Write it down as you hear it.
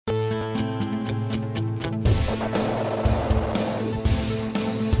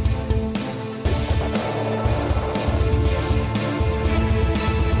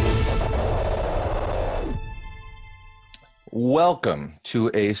Welcome to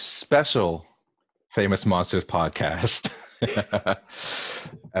a special Famous Monsters podcast.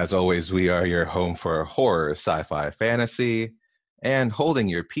 As always, we are your home for horror, sci-fi, fantasy, and holding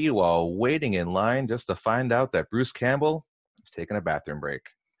your pee while waiting in line just to find out that Bruce Campbell is taking a bathroom break.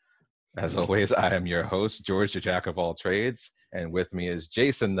 As always, I am your host, George, the Jack of all trades, and with me is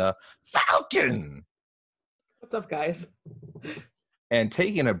Jason the Falcon. What's up, guys? And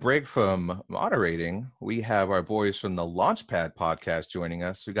taking a break from moderating, we have our boys from the Launchpad podcast joining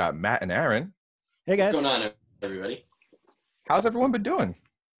us. We got Matt and Aaron. Hey, guys. What's going on, everybody? How's everyone been doing?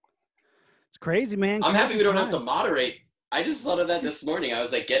 It's crazy, man. I'm happy we don't have to times. moderate. I just thought of that this morning. I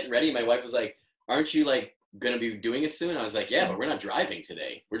was like getting ready. My wife was like, "Aren't you like gonna be doing it soon?" I was like, "Yeah, but we're not driving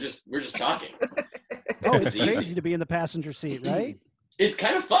today. We're just talking." Oh, it's easy. crazy to be in the passenger seat, right? It's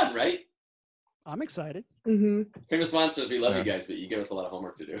kind of fun, right? I'm excited. Mm-hmm. Famous Monsters, we love you guys, but you give us a lot of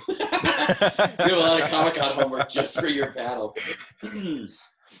homework to do. We have a lot of Comic-Con homework just for your panel.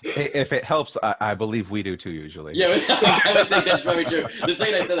 If it helps, I believe we do too usually. Yeah, I would think that's probably true. The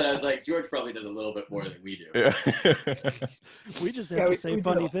second I said that, I was like, George probably does a little bit more than we do. Yeah. We just have to say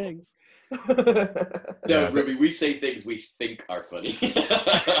funny things. No, Ruby, we say things we think are funny.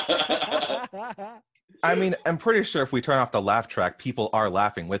 I mean, I'm pretty sure if we turn off the laugh track, people are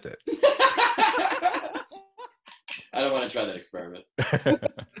laughing with it. I don't want to try that experiment.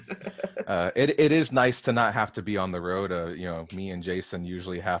 It is nice to not have to be on the road. Me and Jason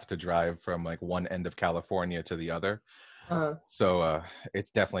usually have to drive from like one end of California to the other. So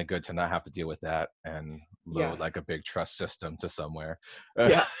it's definitely good to not have to deal with that and load like a big trust system to somewhere.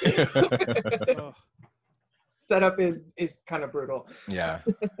 Yeah. Setup is kind of brutal. Yeah.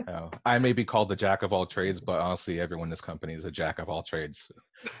 I may be called the jack of all trades, but honestly, everyone in this company is a jack of all trades.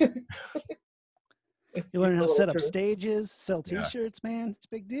 You learn how to set up true. stages, sell T-shirts, man. It's a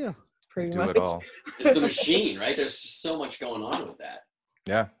big deal. Pretty Do much. it all. It's the machine, right? There's so much going on with that.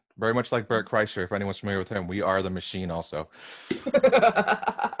 Yeah. Very much like Bert Kreischer. If anyone's familiar with him, we are the machine also.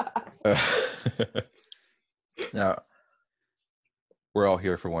 Now, we're all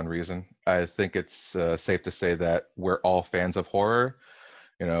here for one reason. I think it's safe to say that we're all fans of horror.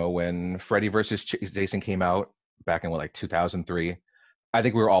 You know, when Freddy vs. Jason came out back in 2003, I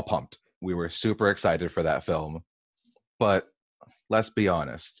think we were all pumped. We were super excited for that film. But let's be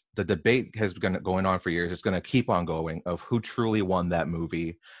honest, the debate has been going on for years. It's going to keep on going of who truly won that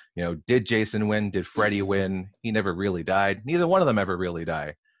movie. You know, did Jason win? Did Freddy win? He never really died. Neither one of them ever really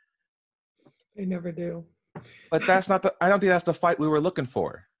die. They never do. But that's not I don't think that's the fight we were looking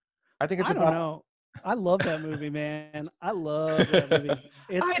for. I think it's I don't know. I love that movie, man. I love that movie.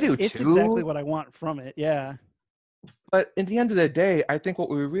 It's too. exactly what I want from it. Yeah. But at the end of the day, I think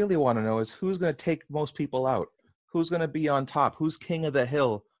what we really want to know is who's going to take most people out. Who's going to be on top? Who's king of the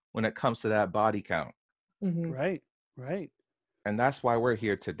hill when it comes to that body count? Mm-hmm. Right. And that's why we're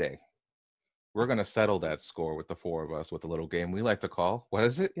here today. We're going to settle that score with the four of us with a little game we like to call, what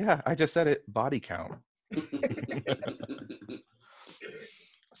is it? Yeah, I just said it, body count.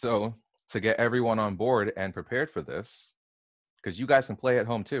 So to get everyone on board and prepared for this, because you guys can play at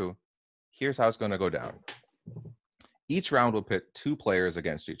home too, here's how it's going to go down. Each round will pit two players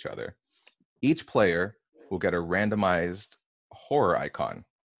against each other. Each player will get a randomized horror icon.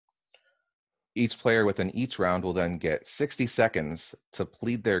 Each player within each round will then get 60 seconds to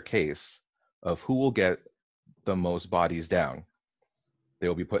plead their case of who will get the most bodies down. They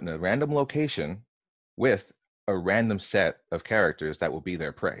will be put in a random location with a random set of characters that will be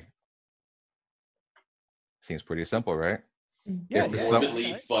their prey. Seems pretty simple, right? Yeah.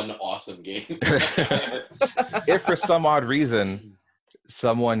 Morbidly fun, awesome game. If for some odd reason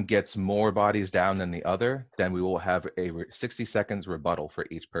someone gets more bodies down than the other, then we will have a 60 seconds rebuttal for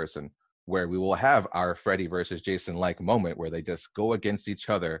each person, where we will have our Freddy versus Jason-like moment where they just go against each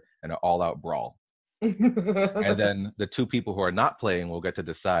other in an all-out brawl. And then the two people who are not playing will get to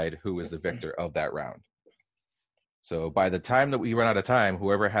decide who is the victor of that round. So by the time that we run out of time,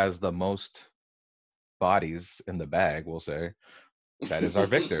 whoever has the most bodies in the bag, we'll say, that is our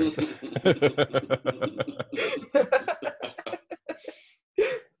victor.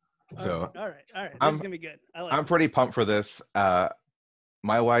 So all right. This I'm- is gonna be good. I'm pretty pumped for this.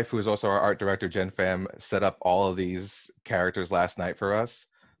 My wife, who is also our art director, Jen Pham, set up all of these characters last night for us.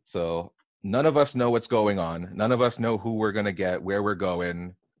 So none of us know what's going on. None of us know who we're gonna get, where we're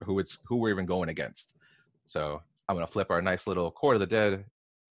going, who we're even going against. So I'm gonna flip our nice little Court of the Dead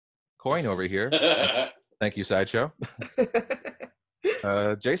coin over here. Thank you, Sideshow.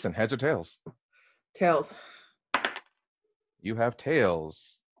 Jason, heads or tails? Tails. You have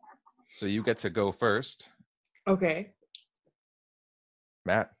tails. So you get to go first. Okay.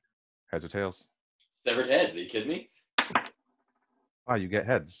 Matt, heads or tails? Severed heads, are you kidding me? Ah, you get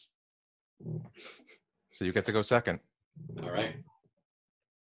heads. So you get to go second. All right.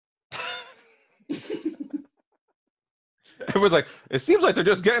 Everyone's like, it seems like they're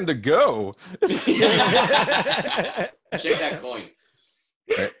just getting to go. Shake that coin.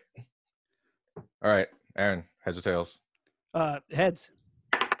 Right. All right, Aaron, heads or tails? Heads.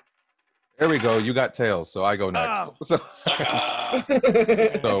 There we go. You got tails, so I go next. Oh.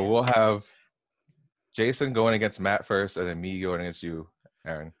 Sucker. So we'll have Jason going against Matt first, and then me going against you,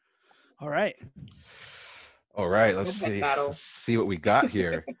 Aaron. All right. All right, let's Head see. battle. Let's see what we got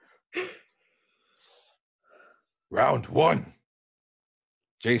here. Round 1.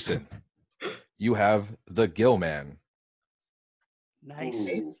 Jason, you have the Gill Man. Nice.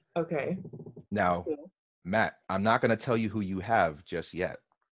 Ooh. Okay. Now, Cool. Matt, I'm not going to tell you who you have just yet.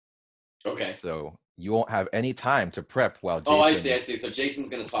 Okay. So you won't have any time to prep while Jason. Oh, I see. So Jason's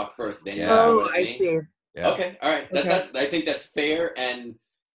gonna talk first, then you Yeah. Oh, throw it at I me? see. Yeah. Okay, all right. Okay. That's. I think that's fair and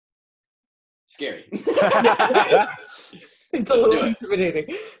scary. It's a Let's little do it.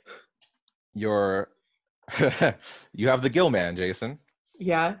 intimidating. You have the Gill Man, Jason,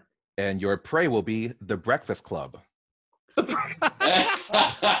 Yeah. and your prey will be the Breakfast Club.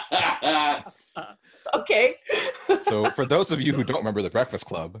 Okay. So for those of you who don't remember the Breakfast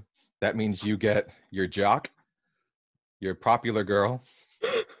Club, that means you get your jock, your popular girl,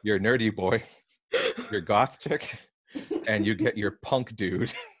 your nerdy boy, your goth chick, and you get your punk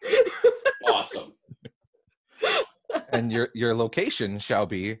dude. Awesome. And your location shall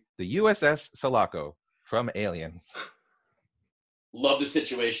be the USS Sulaco from Aliens. Love the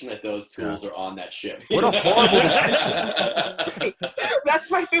situation that those tools are on that ship. What a horrible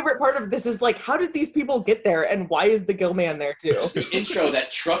That's my favorite part of this is like, how did these people get there and why is the Gill Man there too? The intro, that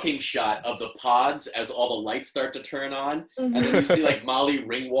trucking shot of the pods as all the lights start to turn on, and then you see like Molly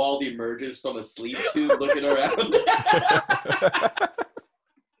Ringwald emerges from a sleep tube looking around.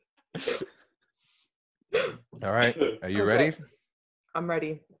 All right, are you Okay. ready? I'm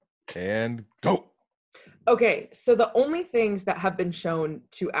ready. And go. Okay, so the only things that have been shown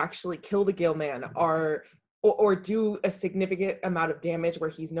to actually kill the Gill Man are, or do a significant amount of damage where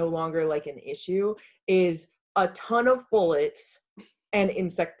he's no longer like an issue, is a ton of bullets and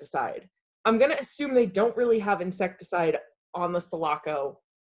insecticide. I'm gonna assume they don't really have insecticide on the Sulaco.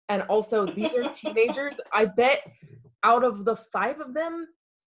 And also, these are teenagers. I bet out of the 5 of them,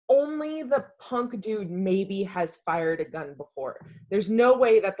 only the punk dude maybe has fired a gun before. There's no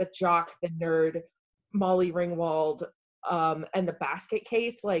way that the jock, the nerd, Molly Ringwald, and the basket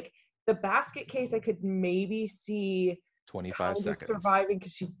case, like the basket case I could maybe see 25 kind of seconds. surviving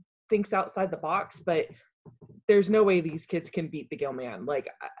because she thinks outside the box, but there's no way these kids can beat the Gill Man. Like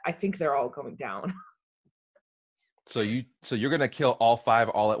I think they're all going down. So you're gonna kill all 5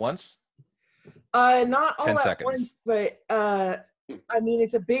 all at once? Not all 10 at seconds. once, but I mean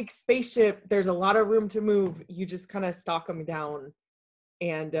it's a big spaceship. There's a lot of room to move. You just kind of stalk them down,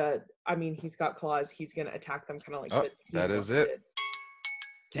 and I mean he's got claws. He's gonna attack them kind of like Oh, the that Xenomorphs is it. did.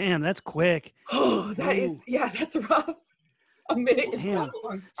 Damn, that's quick. Oh, that is, Ooh. yeah, that's rough. A minute is Damn. not a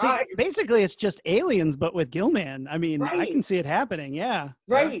long See, time. basically, it's just Aliens, but with Gillman. I mean, I Right. can see it happening. Yeah.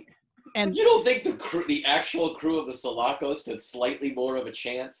 Right. And You don't think the actual crew of the Sulaco stood slightly more of a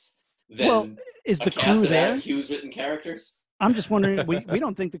chance than well, is a the cast crew of there? Adam Hughes written characters? I'm just wondering. We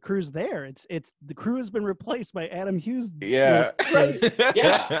don't think the crew's there. It's the crew has been replaced by Adam Hughes. Yeah. Right.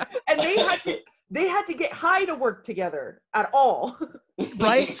 Yeah. And they had to get high to work together at all.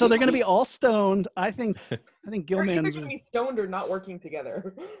 Right. So they're going to be all stoned. I think They're either Gillman's. going to be stoned or not working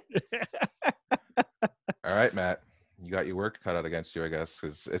together. All right, Matt. You got your work cut out against you, I guess,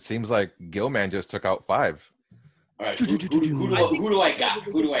 because it seems like Gillman just took out 5. All right. Who do I got?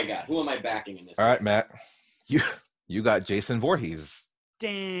 Who do I got? Who am I backing in this? All right, race? Matt. You got Jason Voorhees.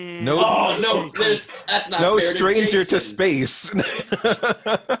 Damn. No- Oh no, that's not No fair stranger to Jason. space.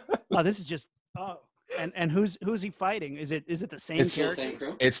 Oh, this is just. Oh, and who's he fighting? Is it the same It's Still the character? same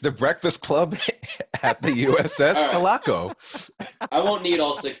crew? It's the Breakfast Club at the USS All right. Sulaco. I won't need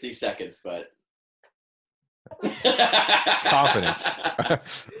all 60 seconds, but Confidence.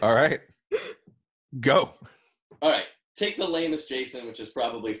 All right. Go. All right, take the lamest Jason, which is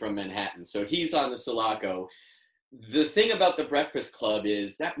probably from Manhattan. So he's on the Sulaco. The thing about The Breakfast Club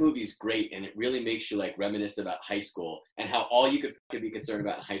is that movie's great, and it really makes you like reminisce about high school and how all you could be concerned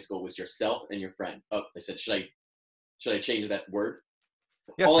about in high school was yourself and your friend. Oh, I said, should I change that word?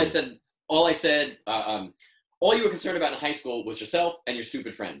 Yes, all please. I said, all you were concerned about in high school was yourself and your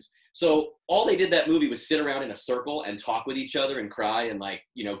stupid friends. So all they did that movie was sit around in a circle and talk with each other and cry and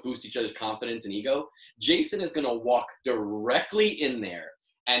boost each other's confidence and ego. Jason is going to walk directly in there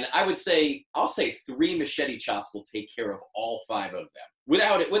And I'll say 3 machete chops will take care of all 5 of them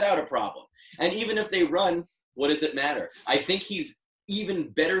without a problem. And even if they run, what does it matter? I think he's even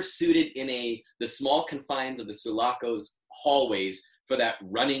better suited in the small confines of the Sulaco's hallways for that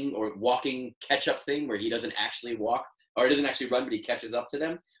running or walking catch-up thing where he doesn't actually walk, or he doesn't actually run, but he catches up to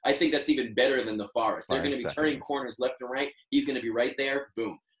them. I think that's even better than the Forest. They're going to be turning corners left and right. He's going to be right there.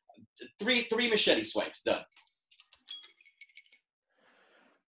 Boom. Three machete swipes, done.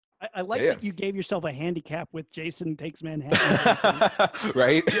 I like that you gave yourself a handicap with Jason Takes Manhattan.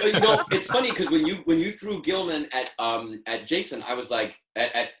 Right? It's funny because when you threw Gilman at Jason, I was like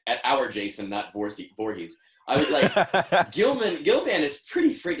at our Jason, not Voorhees. I was like, Gilman is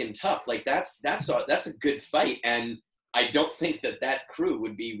pretty friggin' tough. Like that's a good fight, and I don't think that crew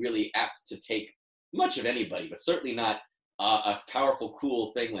would be really apt to take much of anybody, but certainly not a powerful,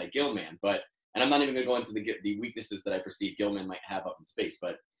 cool thing like Gilman. And I'm not even going to go into the weaknesses that I perceive Gilman might have up in space,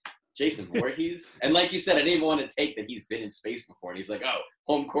 but Jason Voorhees, and like you said, I didn't even want to take that he's been in space before, and he's like, oh,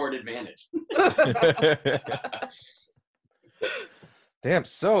 home court advantage. Damn.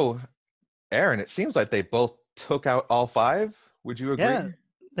 So, Aaron, it seems like they both took out all 5. Would you agree? Yeah,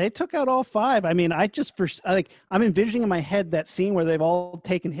 they took out all 5. I mean, I'm envisioning in my head that scene where they've all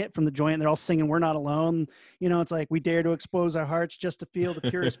taken hit from the joint and they're all singing "We're Not Alone." You know, it's like, we dare to expose our hearts just to feel the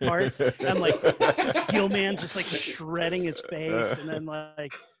purest parts. And like Gilman's just like shredding his face, and then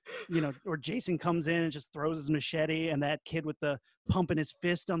like, you know, or Jason comes in and just throws his machete, and that kid with the pumping his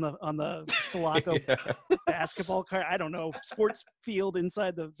fist on the Sulaco basketball cart, I don't know, sports field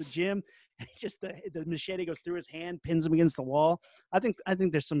inside the gym, and just the machete goes through his hand, pins him against the wall. I think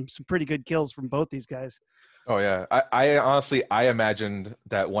there's some pretty good kills from both these guys. Oh yeah, I honestly imagined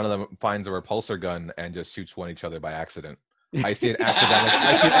that one of them finds a repulsor gun and just shoots each other by accident. I see an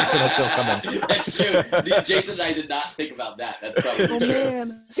accidental kill coming. That's true. Jason and I did not think about that. That's probably true.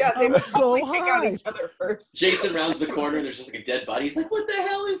 Man, Yeah, they would so probably take out each other first. Jason rounds the corner and there's just like a dead body. He's like, what the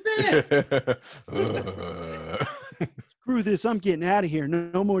hell is this? Screw this, I'm getting out of here.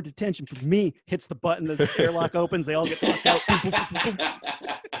 No more detention for me. Hits the button, the airlock opens, they all get sucked out.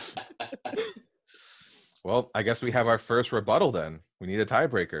 Well, I guess we have our first rebuttal then. We need a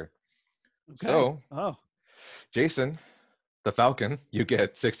tiebreaker. Okay. So, Jason, the Falcon, you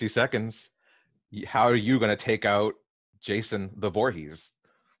get 60 seconds. How are you going to take out Jason the Voorhees?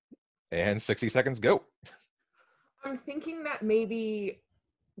 And 60 seconds, go. I'm thinking that maybe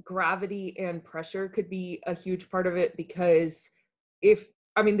gravity and pressure could be a huge part of it, because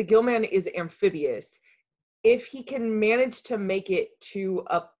the Gilman is amphibious. If he can manage to make it to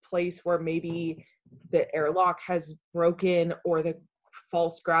a place where maybe the airlock has broken or the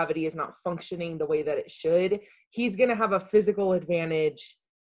false gravity is not functioning the way that it should, he's going to have a physical advantage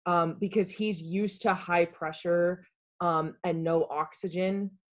because he's used to high pressure and no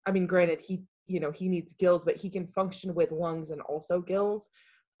oxygen. I mean, granted, he needs gills, but he can function with lungs and also gills.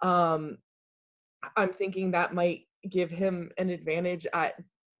 I'm thinking that might give him an advantage.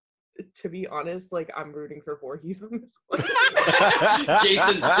 To be honest, like, I'm rooting for Voorhees on this one.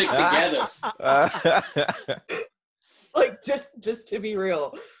 Jason, stick together. Like, just to be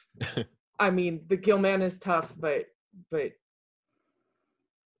real. I mean, the Gilman is tough, but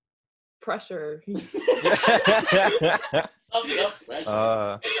pressure.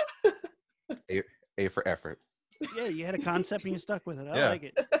 Pressure. A for effort. Yeah, you had a concept and you stuck with it. I like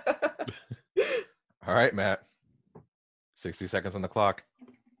it. All right, Matt. 60 seconds on the clock.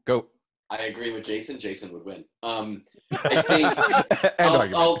 Go. I agree with Jason. Jason would win. I think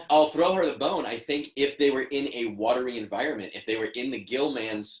I'll throw her the bone. I think if they were in a watery environment, if they were in the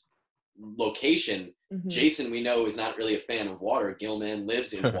Gilman's location, Jason, we know, is not really a fan of water. Gilman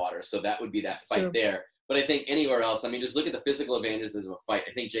lives in water, so that would be that fight there. But I think anywhere else, I mean, just look at the physical advantages of a fight.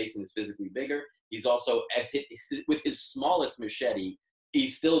 I think Jason is physically bigger. He's also, with his smallest machete,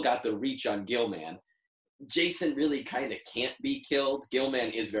 he's still got the reach on Gilman. Jason really kind of can't be killed.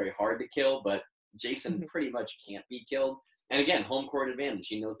 Gilman is very hard to kill, but Jason pretty much can't be killed. And again, home court advantage.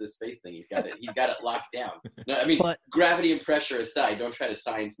 He knows this space thing. He's got it locked down. No, I mean, gravity and pressure aside, don't try to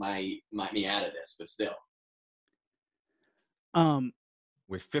science me out of this, but still.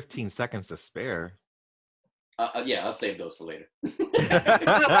 With 15 seconds to spare. Yeah, I'll save those for later.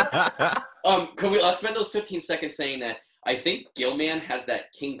 Let's spend those 15 seconds saying that I think Gilman has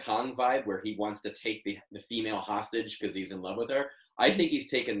that King Kong vibe where he wants to take the female hostage because he's in love with her. I think he's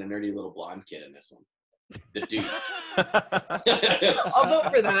taking the nerdy little blonde kid in this one. The dude. I'll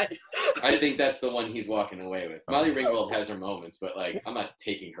vote for that. I think that's the one he's walking away with. Molly Ringwald has her moments, but like, I'm not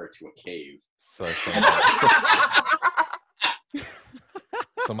taking her to a cave.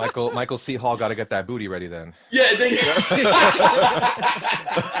 So Michael C. Hall got to get that booty ready then. Yeah,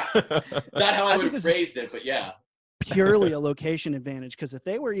 not how I would think have this is- phrased it, but yeah. Purely a location advantage, because if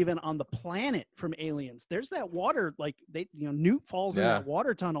they were even on the planet from Aliens, there's that water, like Newt falls in Yeah. that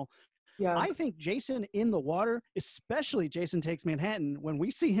water tunnel. Yeah. I think Jason in the water, especially Jason Takes Manhattan, when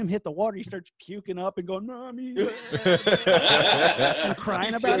we see him hit the water, he starts puking up and going, "Mommy," and crying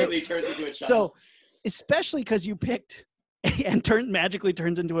He about it. secretly turns into a child. So, especially because you picked and magically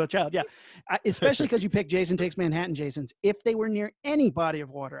turns into a child. Yeah. Especially because you picked Jason Takes Manhattan Jasons. If they were near any body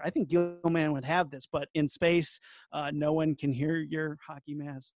of water, I think Gilman would have this, but in space, no one can hear your hockey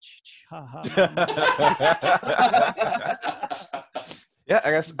mask. Ha, ha, ha. Yeah,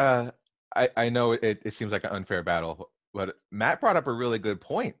 I guess I know it seems like an unfair battle, but Matt brought up a really good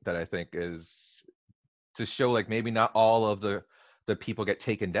point that I think is to show like maybe not all of the people get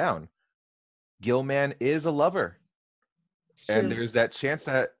taken down. Gilman is a lover. It's And true. there's that chance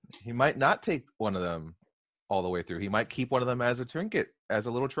that he might not take one of them all the way through. He might keep one of them as a trinket, as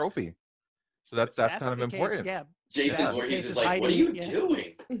a little trophy. So that's kind of the case, important. yeah. Jason's That's where the he's case just is like, "What are you hiding, yeah.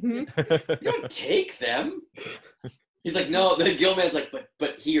 doing? Mhm. You don't take them." He's like, "No." The Gilman's like,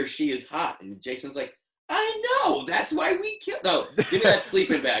 "But he or she is hot," and Jason's like, "I know. That's why we kill." No, give me that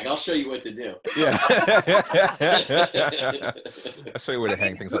sleeping bag. I'll show you what to do. Yeah. I'll show you where to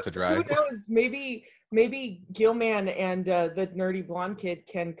hang things up to dry. Who knows? Maybe Gilman and the nerdy blonde kid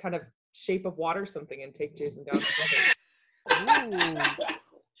can kind of shape of water something and take Jason down together. Ooh,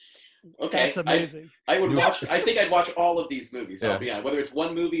 Okay, that's amazing. I would watch. I think I'd watch all of these movies. Yeah. I'll be honest. Whether it's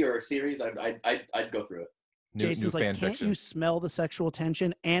one movie or a series, I'd go through it. New Jason's like, fan can't fiction. you smell the sexual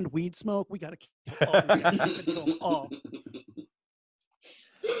tension and weed smoke? We got to kill all these guys. We gotta kill them all.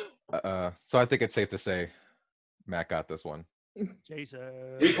 So I think it's safe to say Matt got this one.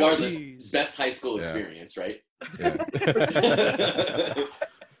 Jason. Regardless, please. best high school Yeah. experience, right? Yeah.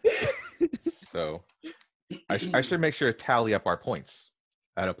 So I should make sure to tally up our points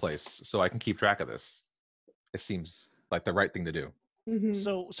at a place so I can keep track of this. It seems like the right thing to do.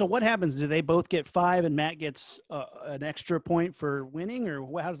 Mhm. So what happens? Do they both get 5 and Matt gets an extra point for winning, or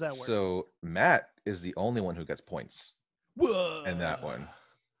how does that work? So Matt is the only one who gets points Whoa. in that one.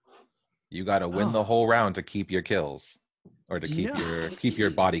 You got to win the whole round to keep your kills or to keep your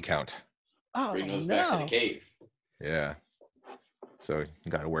body count. Oh, Bring those no. back to the cave. Yeah. So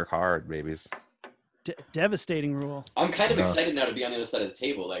you got to work hard, babies. Devastating rule. I'm kind of No. excited now to be on the other side of the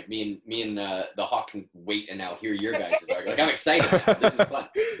table. Like me and the Hawk can wait and now hear your guys' argument. Like I'm excited now. This is fun.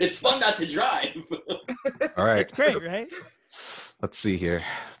 It's fun not to drive. All right. It's great, right? Let's see here.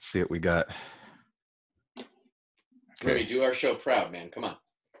 Let's see what we got. Remy, do our show proud, man. Come on.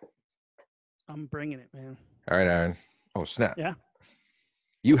 I'm bringing it, man. All right, Aaron. Oh, snap. Yeah.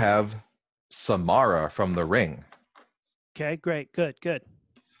 You have Samara from The Ring. Okay, great. Good.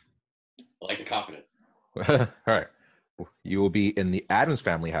 I like the confidence. All right. You will be in the Addams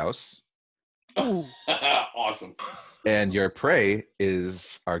Family house, Ooh. Awesome. and your prey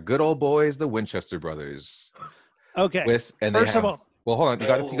is our good old boys, the Winchester brothers. Okay. And First of all, well, hold on. You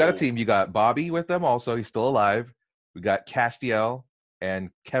got a Oh. team. You got Bobby with them also. He's still alive. We got Castiel and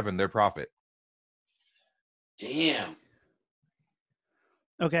Kevin, their prophet. Damn.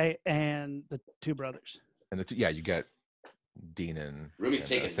 okay, and the 2 brothers. And you get Dean and Ruby's and,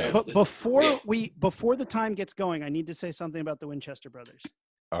 taking Sam. notes. But This is great. before the time gets going, I need to say something about the Winchester brothers.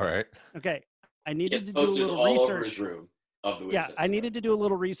 All right. Okay, I needed Get to do a posters little all over his research. room of the Yeah, Winchester I needed to do a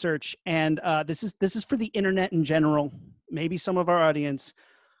little research, and this is for the internet in general. Maybe some of our audience,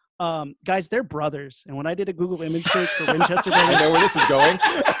 guys, they're brothers. And when I did a Google image search for Winchester I brothers, know where this is going.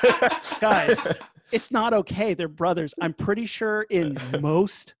 Guys. it's not okay. They're brothers. I'm pretty sure in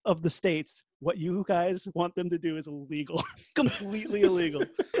most of the states, what you guys want them to do is illegal, completely illegal,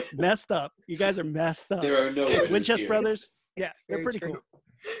 messed up. You guys are messed up. There are no winners Winchester here. brothers, yeah, It's they're very pretty true.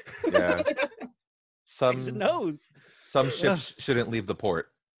 cool. Yeah. Thanks and knows. Some ships shouldn't leave the port,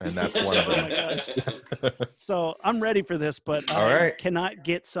 and that's one of Oh my them. gosh. So I'm ready for this, but All I right. cannot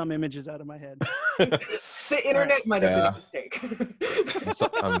get some images out of my head. The internet might have been Yeah. a mistake.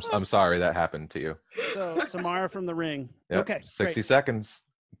 I'm sorry that happened to you. So Samara from The Ring. Yep. Okay, 60 great. seconds.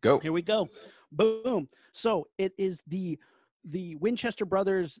 Go. Here we go. Boom. So it is the Winchester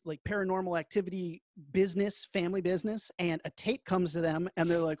brothers, like paranormal activity business, family business, and a tape comes to them and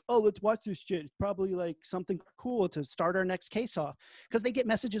they're like, oh, let's watch this shit. It's probably like something cool to start our next case off, because they get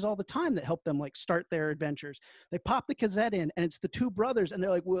messages all the time that help them like start their adventures. They pop the cassette in and it's the 2 brothers and they're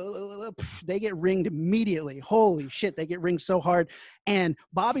like, whoa, they get ringed immediately. Holy shit. They get ringed so hard. And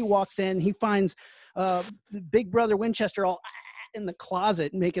Bobby walks in, he finds the big brother Winchester all in the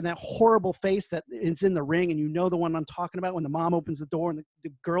closet making that horrible face that is in the ring, and you know the one I'm talking about when the mom opens the door and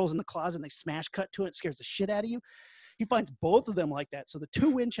the girl's in the closet and they smash cut to it, it scares the shit out of you. He finds both of them like that. So the two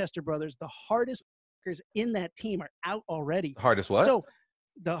Winchester brothers, the hardest in that team, are out already. Hardest what? So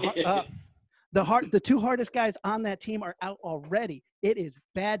the two hardest guys on that team are out already. It is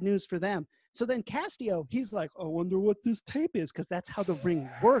bad news for them. So then Castillo, he's like, I wonder what this tape is, because that's how the ring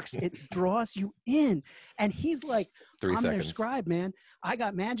works. It draws you in. And he's like, 3 I'm seconds. their scribe, man. I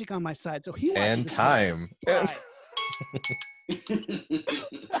got magic on my side. So he watches And the tape. time. Right.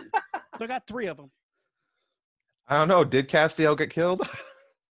 So I got 3 of them. I don't know. Did Castiel get killed?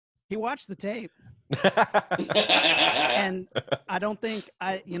 He watched the tape. And I don't think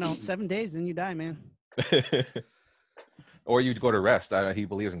 7 days, then you die, man. Or you'd go to rest. He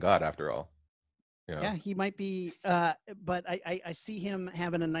believes in God after all. You know? Yeah, he might be. But I see him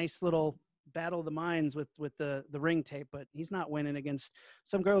having a nice little battle of the minds with the ring tape, but he's not winning against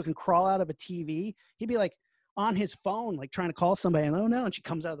some girl who can crawl out of a TV. He'd be like on his phone, like trying to call somebody, and oh no, and she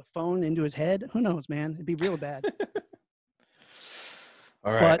comes out of the phone into his head. Who knows, man? It'd be real bad.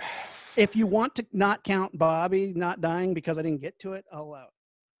 All right. But if you want to not count Bobby not dying because I didn't get to it, I'll allow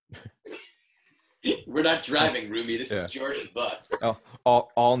it. We're not driving, Rumi. This Yeah. is George's bus.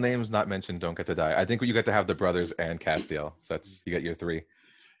 All names not mentioned don't get to die. I think you get to have the brothers and Castiel. So you get your 3.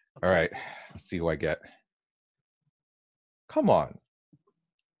 All right. Let's see who I get. Come on.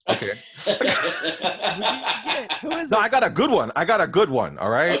 Okay. Who is No, it? I got a good one.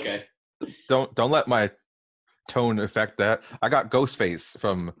 All right. Okay. Don't let my tone affect that. I got Ghostface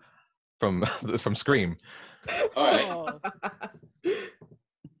from Scream. All right. Oh,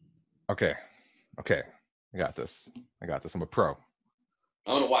 Okay. I got this. I'm a pro.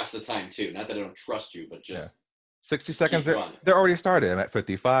 I want to watch the time too. Not that I don't trust you, but just 60 seconds. keep going. They're already started. I'm at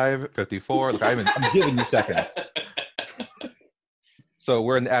 55, 54. Look, I'm giving you seconds. So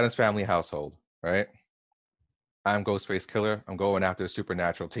we're in the Addams Family household, right? I'm Ghostface Killer. I'm going after the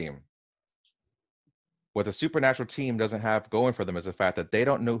supernatural team. What the supernatural team doesn't have going for them is the fact that they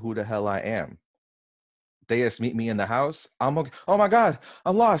don't know who the hell I am. They just meet me in the house. Oh my God,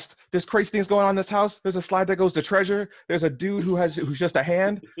 I'm lost. There's crazy things going on in this house. There's a slide that goes to treasure. There's a dude who's just a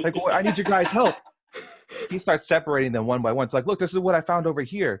hand. Like, I need your guys' help. He starts separating them one by one. It's like, look, this is what I found over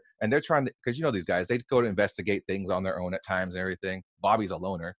here. And they're trying to, because these guys, they go to investigate things on their own at times and everything. Bobby's a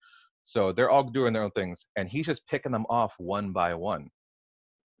loner. So they're all doing their own things. And he's just picking them off one by one.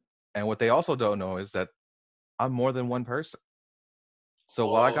 And what they also don't know is that I'm more than one person. So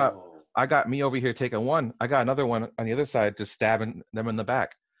while I got me over here taking one, I got another one on the other side just stabbing them in the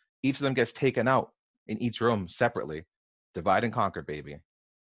back. Each of them gets taken out in each room separately. Divide and conquer, baby.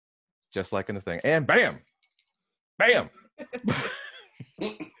 Just like in the thing. And bam! Bam!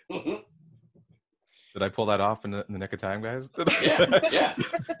 Did I pull that off in the nick of time, guys? Yeah.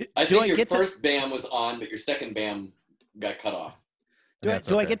 I Do think I your get to- first bam was on, but your second bam got cut off. do I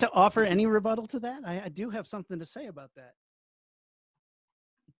okay. get to offer any rebuttal to that? I do have something to say about that.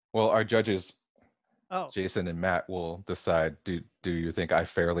 Well, our judges, Oh, Jason and Matt, will decide, do you think I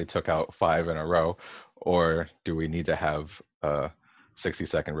fairly took out 5 in a row, or do we need to have a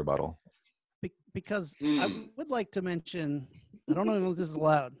 60-second rebuttal? because I would like to mention, I don't know if this is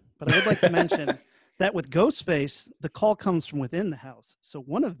allowed, but I would like to mention that with Ghostface, the call comes from within the house. So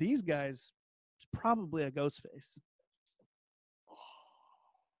one of these guys is probably a Ghostface.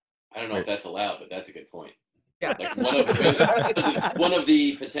 I don't know if that's allowed, but that's a good point. Yeah. Like one of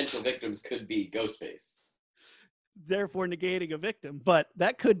the potential victims could be Ghostface. Therefore negating a victim, but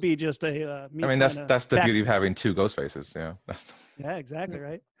that could be just a. That's the beauty of having 2 ghost faces. Yeah. Yeah, exactly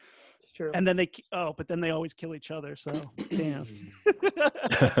right. It's true. And then but then they always kill each other. So damn.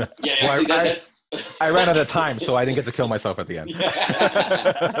 Yeah, Well, actually, that's. I ran out of time, so I didn't get to kill myself at the end. All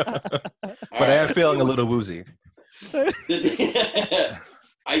But I am right. feeling a little woozy. This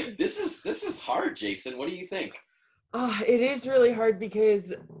is hard, Jason. What do you think? It is really hard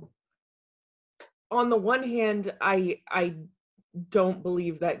because on the one hand, I don't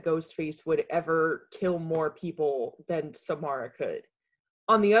believe that Ghostface would ever kill more people than Samara could.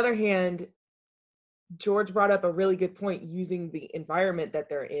 On the other hand, George brought up a really good point using the environment that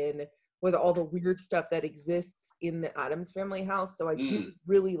they're in with all the weird stuff that exists in the Addams Family house. So I do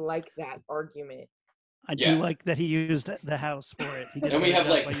really like that argument. I Yeah. do like that he used the house for it. He did a And we great have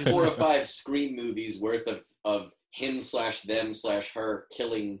job like by using 4 or it. 5 Scream movies worth of him/them/her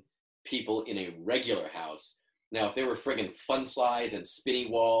killing people in a regular house. Now, if they were friggin' fun slides and spinny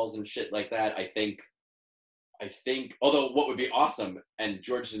walls and shit like that, I think, although what would be awesome, and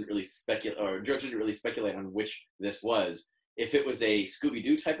George didn't really speculate on which this was, if it was a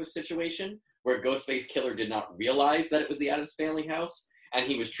Scooby-Doo type of situation where Ghostface Killer did not realize that it was the Addams Family house, and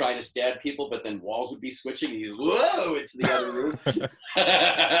he was trying to stab people, but then walls would be switching, and he's, whoa, it's the other room.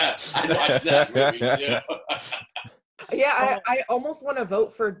 I'd watch that movie, too. Yeah, I almost want to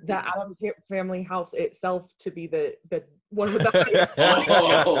vote for the Addams Family house itself to be the one with the highest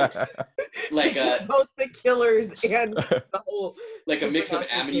Oh, like both the killers and the whole like a mix of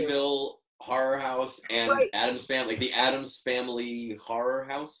supernatural crew. Amityville Horror House and Right. Addams Family, like the Addams Family Horror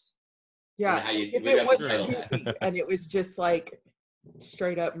House. Yeah, How you- if we it have to was title goofy that. and it was just like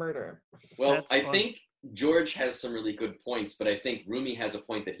straight up murder. Well, That's I fun. think George has some really good points, but I think Rumi has a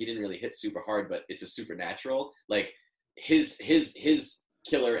point that he didn't really hit super hard, but it's a supernatural. Like his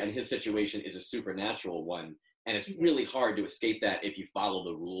killer and his situation is a supernatural one, and it's really hard to escape that if you follow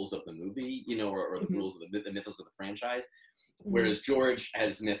the rules of the movie, you know, or the Mhm. rules of the mythos of the franchise. Mhm. Whereas George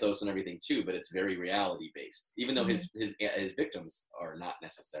has mythos and everything too, but it's very reality based, even though his victims are not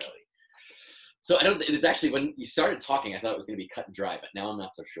necessarily. So I don't. It's actually, when you started talking, I thought it was going to be cut and dry, but now I'm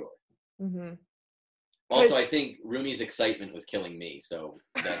not so sure. Mm-hmm. Also, I think Rumi's excitement was killing me, so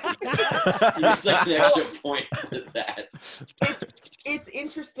it's like an extra point for that. It's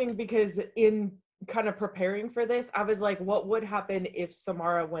interesting because in kind of preparing for this, I was like, what would happen if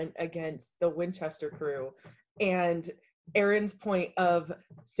Samara went against the Winchester crew? And Aaron's point of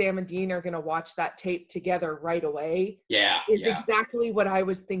Sam and Dean are going to watch that tape together right away Yeah, is yeah. exactly what I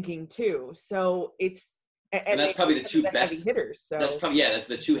was thinking too. So it's And that's probably the two heavy best hitters. So That's probably that's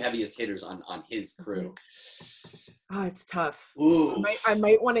the two heaviest hitters on his crew. oh, it's tough. Ooh, I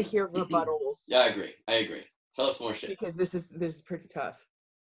might want to hear rebuttals. yeah, I agree. Tell us more shit. Because this is pretty tough.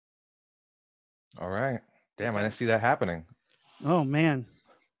 All right. Damn, I didn't see that happening. Oh man.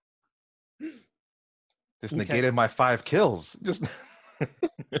 This Okay. negated my 5 kills. Just.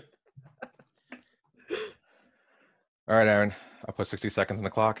 All right, Aaron. I'll put 60 seconds on the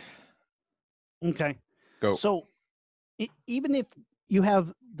clock. Okay. Go. So even if you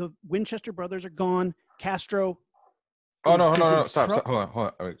have the Winchester brothers are gone, Castro. Oh, no, is no, no. in Stop. trouble. Hold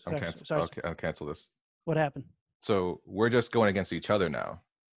on. I'm Sorry, cancel. sorry. I'll cancel this. What happened? So we're just going against each other now.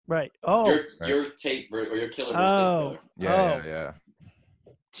 Right. Oh. Your tape or your killer versus Oh. killer. Yeah.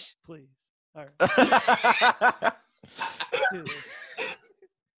 Please. All right. Let's do this.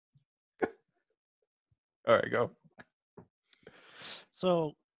 All right, go.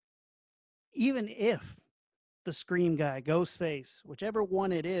 So even if the Scream guy, Ghostface, whichever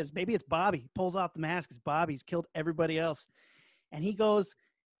one it is, maybe it's Bobby, pulls off the mask, it's Bobby's killed everybody else. And he goes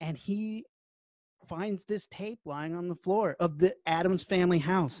and he finds this tape lying on the floor of the Addams Family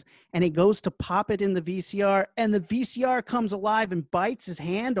house. And he goes to pop it in the VCR, and the VCR comes alive and bites his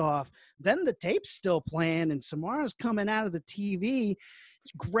hand off. Then the tape's still playing, and Samara's coming out of the TV,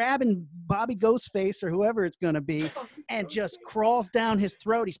 grabbing Bobby Ghostface or whoever it's going to be, and just crawls down his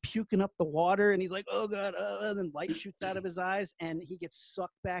throat. He's puking up the water, and he's like, oh, God. And then light shoots out of his eyes, and he gets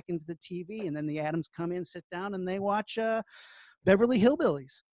sucked back into the TV. And then the Addams come in, sit down, and they watch Beverly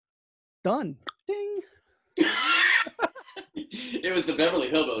Hillbillies. Done. Ding. It was the Beverly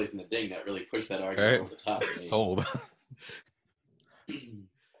Hillbillies and the Ding that really pushed that argument Right. over the top. For me. Sold.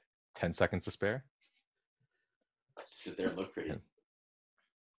 10 seconds to spare. Sit there and look pretty.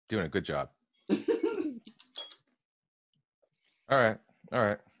 Doing a good job. All right.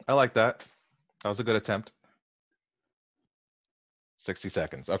 I like that. That was a good attempt. 60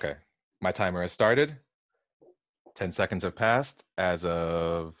 seconds. Okay. My timer has started. 10 seconds have passed as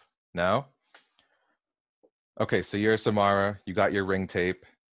of now. Okay, so you're Samara. You got your ring tape.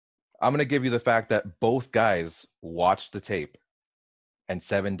 I'm going to give you the fact that both guys watched the tape and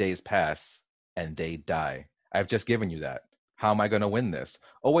 7 days pass and they die. I've just given you that. How am I going to win this?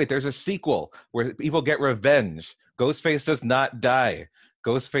 Oh, wait, there's a sequel where people get revenge. Ghostface does not die.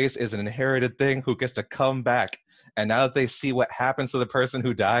 Ghostface is an inherited thing who gets to come back. And now that they see what happens to the person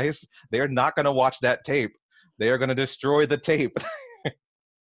who dies, they're not going to watch that tape. They are going to destroy the tape.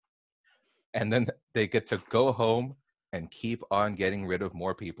 And then they get to go home and keep on getting rid of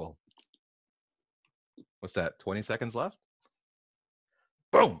more people. What's that? 20 seconds left?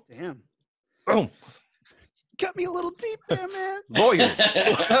 Boom. Damn. Boom. Got me a little deep there, man. Lawyers.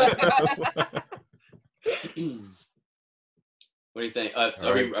 What do you think? All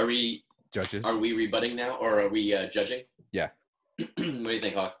right. Are we Judges. rebutting now, or are we judging? Yeah. What do you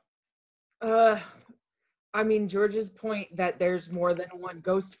think, Hawk? I mean, George's point that there's more than one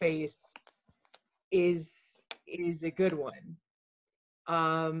Ghostface is a good one.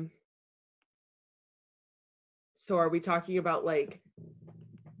 So are we talking about like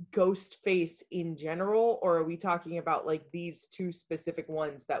Ghostface in general, or are we talking about like these two specific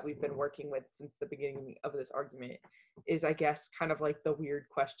ones that we've been working with since the beginning of this argument? is I guess kind of like the weird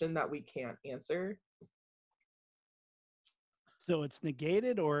question that we can't answer. So it's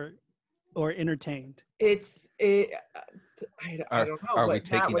negated or entertained. I don't know. Are we Matt,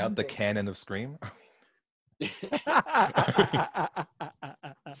 taking what do out you the think? canon of Scream?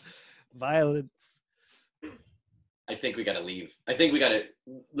 Violence. I think we got to leave. I think we got to,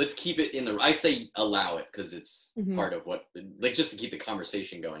 let's keep it in the, I say allow it because it's Mhm. part of what, like just to keep the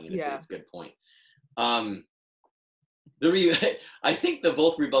conversation going. And Yeah. it's a good point. I think the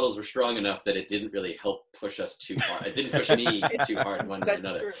both rebuttals were strong enough that it didn't really help push us too hard. It didn't push me too hard one way or That's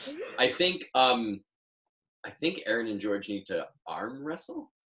another. true. I think Aaron and George need to arm wrestle.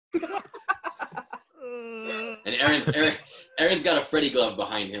 And Aaron's got a Freddy glove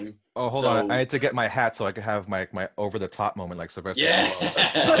behind him. Oh, hold on. I had to get my hat so I could have my over the top moment like Sylvester. Yeah.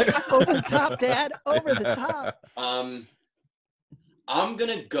 Over the top, Dad. Over the top. I'm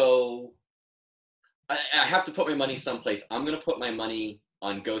gonna go. I have to put my money someplace. I'm gonna put my money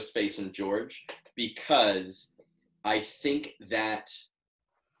on Ghostface and George because I think that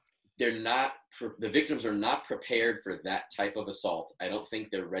the victims are not prepared for that type of assault. I don't think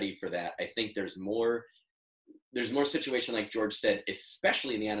they're ready for that. I think there's more situation like George said,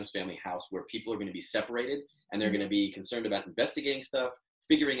 especially in the Addams Family house where people are going to be separated and they're going to be concerned about investigating stuff,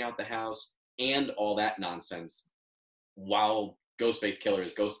 figuring out the house, and all that nonsense while Ghostface Killer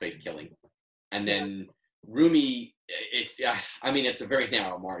is Ghostface killing. And then Rumi, it's a very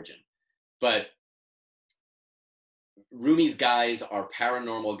narrow margin, but Rumi's guys are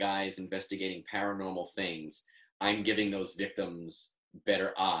paranormal guys investigating paranormal things. I'm giving those victims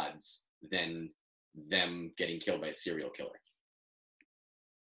better odds than them getting killed by a serial killer.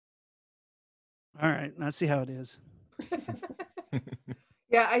 All right, let's see how it is.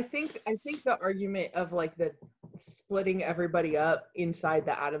 Yeah, I think the argument of like the splitting everybody up inside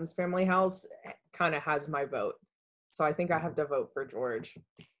the Addams Family house kind of has my vote. So I think I have to vote for George.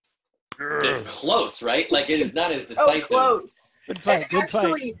 It's close, right? Like it is not as So decisive. close. Good fight. And Good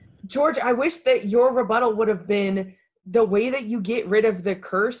actually, fight. George, I wish that your rebuttal would have been the way that you get rid of the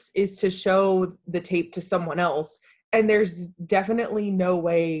curse is to show the tape to someone else. And there's definitely no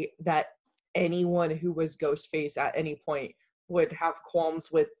way that anyone who was Ghostface at any point would have qualms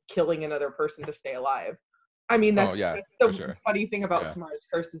with killing another person to stay alive. I mean, that's the sure. funny thing about Yeah. Samar's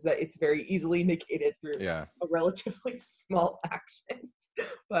curse is that it's very easily negated through Yeah. a relatively small action.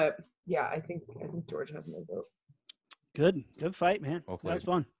 But yeah, I think George has my vote. Good fight, man. Hopefully. That was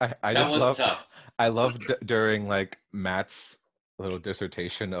fun. I That just was love tough. I loved during like Matt's little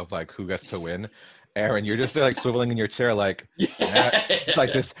dissertation of like who gets to win. Aaron, you're just like swiveling in your chair like it's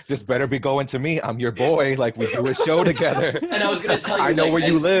like this better be going to me. I'm your boy. Like we do a show together. And I was gonna tell you, I know like, where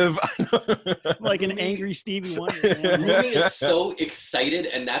you live. Like an angry Stevie Wonder. Man. Rumi is so excited,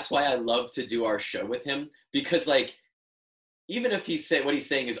 and that's why I love to do our show with him, because like even if what he's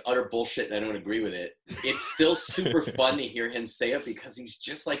saying is utter bullshit and I don't agree with it, it's still super fun to hear him say it because he's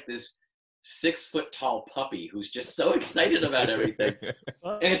just like this 6 foot tall puppy who's just so excited about everything.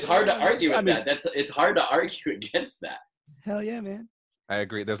 And it's hard to argue with that. It's hard to argue against that. Hell yeah, man. I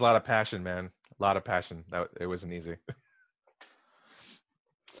agree. There's a lot of passion, man. A lot of passion. It wasn't easy.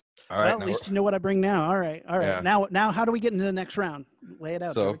 All right. Well, at least you know what I bring now. All right. Yeah. Now, how do we get into the next round? Lay it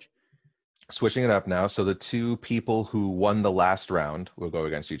out, So, George. Switching it up now. So the two people who won the last round will go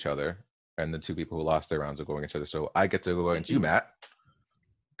against each other, and the two people who lost their rounds will go against each other. So I get to go against you, Matt.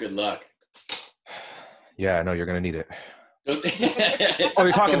 Good luck. Yeah, I know you're gonna need it. Don't- Oh,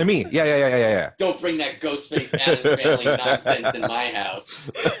 you're talking to me. Yeah. Don't bring that Ghostface Addams Family nonsense in my house.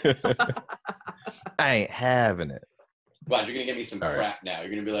 I ain't having it. Watch, you're gonna give me some All right. crap now.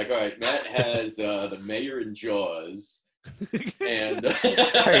 You're gonna be like, all right, Matt has the mayor in Jaws, and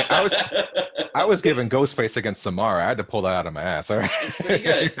Hey, I was giving Ghostface against Samara. I had to pull that out of my ass. All right. pretty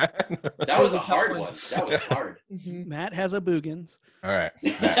good. That was a hard one. That was hard. Mhm. Matt has a Boogans. All right.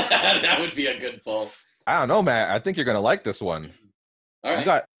 Matt. That would be a good pull. I don't know, Matt. I think you're gonna like this one. All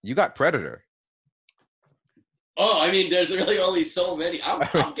right. You got Predator. Oh, I mean, there's really only so many.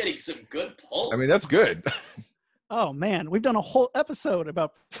 I'm getting some good pulls. I mean, that's good. Oh man, we've done a whole episode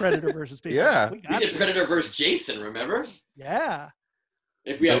about Predator versus people. Yeah. we we got did it. Predator versus Jason. Remember? Yeah.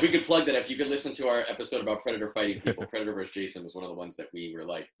 If we could plug that, if you could listen to our episode about Predator fighting people, Predator vs. Jason was one of the ones that we were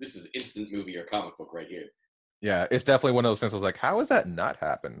like, this is instant movie or comic book right here. Yeah, it's definitely one of those things. I was like, how has that not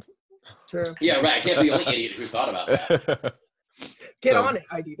happened? True. Yeah, right. I can't be the only idiot who thought about that. Get So- on it,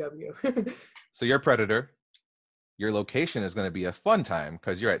 IDW. So you're Predator. Your location is going to be a fun time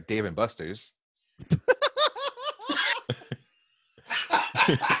because you're at Dave and Buster's.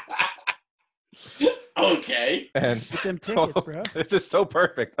 Okay. And Get them tickets, bro. this is so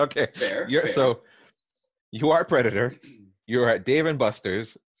perfect. Okay. Fair. You're fair. so You are Predator. You're at Dave &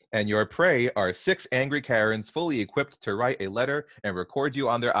 Buster's, and your prey are 6 angry Karens fully equipped to write a letter and record you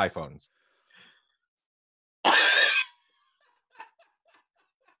on their iPhones.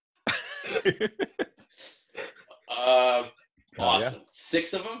 Awesome. Yeah.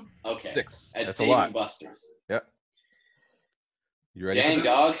 6 of them? Okay. 6. At That's Dave a lot. and Buster's. Yep. You ready? Dang,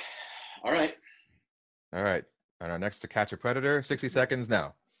 dog. All right. All right. And our next To Catch a Predator, 60 seconds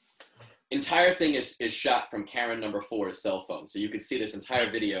now. Entire thing is shot from Karen number 4's cell phone. So you can see this entire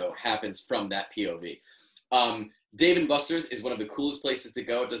video happens from that POV. Dave & Buster's is one of the coolest places to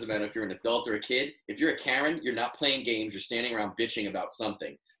go. It doesn't matter if you're an adult or a kid. If you're a Karen, you're not playing games. You're standing around bitching about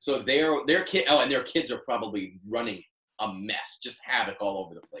something. So their kids are probably running a mess, just havoc all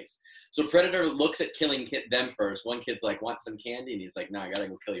over the place. So Predator looks at killing them first. One kid's like, want some candy? And he's like, no, I gotta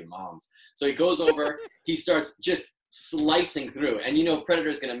go kill your moms. So he goes over, he starts just slicing through. And you know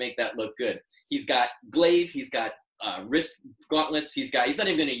Predator's gonna make that look good. He's got glaive, he's got wrist gauntlets, he's not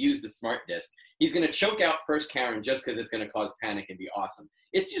even gonna use the smart disc. He's gonna choke out first Karen just because it's gonna cause panic and be awesome.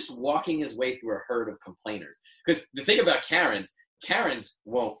 It's just walking his way through a herd of complainers. Because the thing about Karens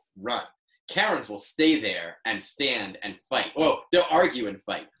won't run. Karens will stay there and stand and fight. Well, they'll argue and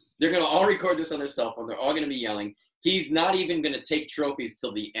fight. They're going to all record this on their cell phone. They're all going to be yelling. He's not even going to take trophies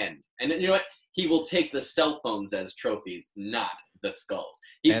till the end. And you know what? He will take the cell phones as trophies, not the skulls.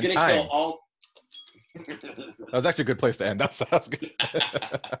 He's going to kill all... That was actually a good place to end. That was good.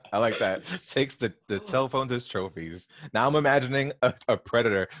 I like that. Takes the cell phones as trophies. Now I'm imagining a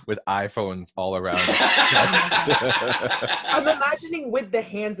Predator with iPhones all around. I'm imagining with the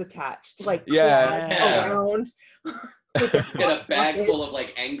hands attached, like around. He's got a bag full of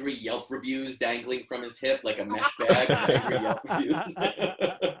like angry Yelp reviews dangling from his hip, like a mesh bag of angry Yelp reviews.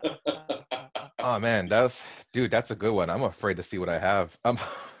 Oh man, that's a good one. I'm afraid to see what I have. All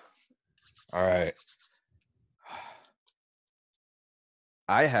right.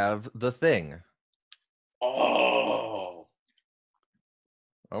 I have The Thing. Oh.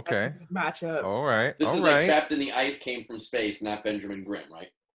 Okay. That's a good matchup. All right. This is like Trapped in the Ice came from space, not Benjamin Grimm, right?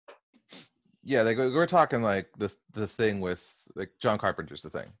 Yeah, we're talking like the Thing with like John Carpenter's The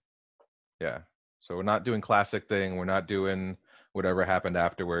Thing. Yeah. So we're not doing classic Thing. We're not doing whatever happened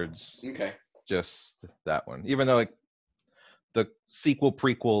afterwards. Okay. Just that one. Even though like the sequel,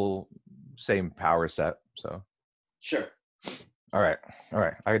 prequel, same power set. So. Sure. All right.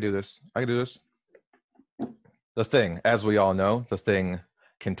 I can do this. The Thing, as we all know, the Thing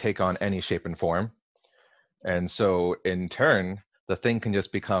can take on any shape and form. And so in turn, the Thing can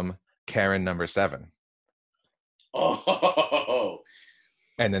just become Karen number 7. Oh.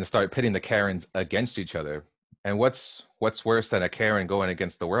 And then start pitting the Karens against each other. And what's worse than a Karen going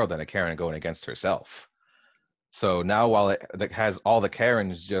against the world than a Karen going against herself? So now while it has all the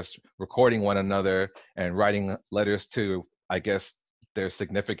Karens just recording one another and writing letters to, I guess, their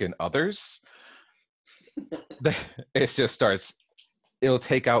significant others, it just starts, it'll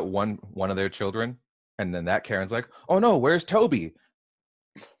take out one of their children, and then that Karen's like, oh no, where's Toby?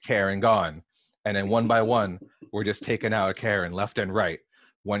 Karen gone. And then one by one, we're just taking out a Karen left and right.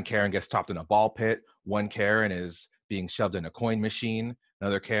 One Karen gets topped in a ball pit. One Karen is being shoved in a coin machine.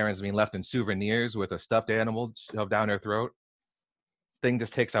 Another Karen's being left in souvenirs with a stuffed animal shoved down her throat. Thing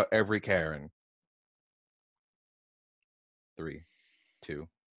just takes out every Karen. 3, 2,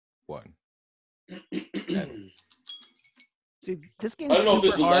 1. See, this game's I don't know if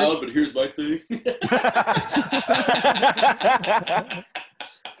this is super hard. loud, but here's my thing.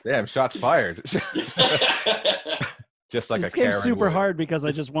 Damn, shots fired. Just like this a Karen game's super would. hard because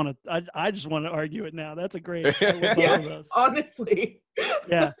I just want to argue it now. That's a great. I love Yeah, both of those. honestly.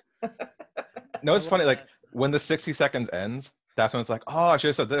 Yeah. No, it's funny. Like when the 60 seconds ends, that's when it's like, oh, I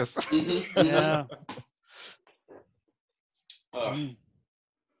should have said this. Yeah. Oh.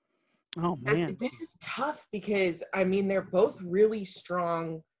 Oh man. This is tough because I mean they're both really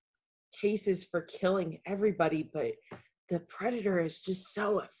strong cases for killing everybody, but the Predator is just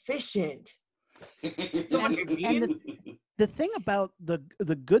so efficient. You know what I mean? And the thing about the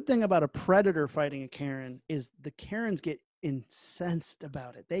good thing about a Predator fighting a Karen is the Karens get incensed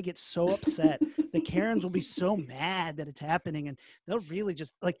about it. They get so upset. The Karens will be so mad that it's happening, and they'll really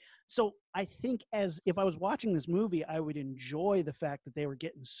just like. So I think as if I was watching this movie, I would enjoy the fact that they were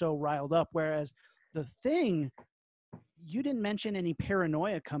getting so riled up. Whereas the Thing, you didn't mention any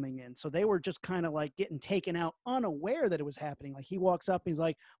paranoia coming in, so they were just kind of like getting taken out, unaware that it was happening. Like he walks up, and he's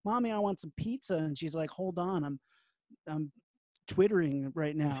like, "Mommy, I want some pizza," and she's like, "Hold on, I'm twittering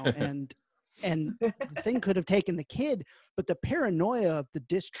right now," and and the thing could have taken the kid, but the paranoia of the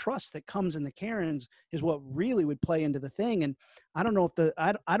distrust that comes in the Karens is what really would play into the thing. And I don't know if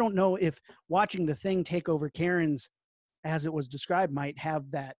I don't know if watching the thing take over Karens as it was described might have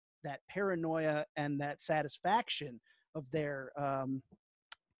that paranoia and that satisfaction of their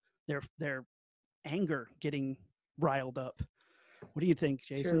anger getting riled up. What do you think,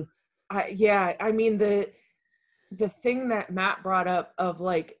 Jason? Yeah, I mean, the thing that Matt brought up of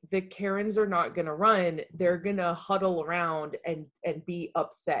like the Karens are not gonna run, they're gonna huddle around and be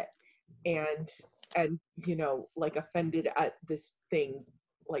upset and you know, like offended at this thing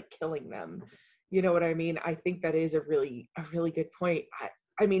like killing them. You know what I mean? I think that is a really good point.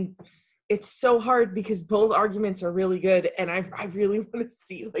 I mean, it's so hard because both arguments are really good, and I really want to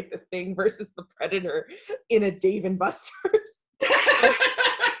see like the Thing versus the Predator in a Dave and Buster's.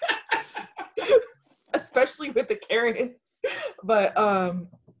 Especially with the Karens. But I'm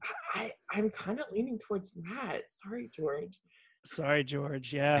kind of leaning towards Matt. Sorry,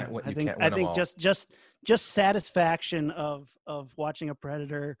 George. Yeah. I think just satisfaction of watching a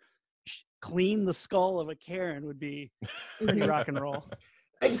Predator clean the skull of a Karen would be pretty rock and roll.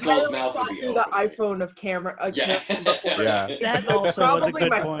 Entirely shot through the iPhone of camera. Yeah. That also was a good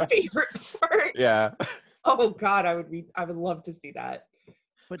point. Probably my favorite part. Yeah. Oh God, I would love to see that.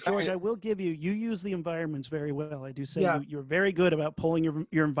 But George, I will give you use the environments very well. I do say you're very good about pulling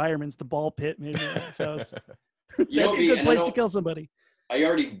your environments, the ball pit, maybe. That's a good place to kill somebody. I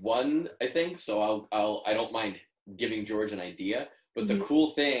already won, I think, so I don't mind giving George an idea. But the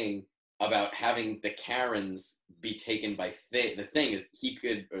cool thing about having the Karens be taken by the Thing is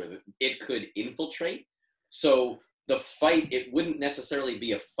it could infiltrate. So the fight, it wouldn't necessarily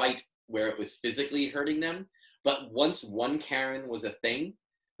be a fight where it was physically hurting them, but once one Karen was a Thing,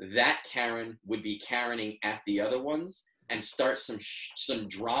 that Karen would be Karening at the other ones and start some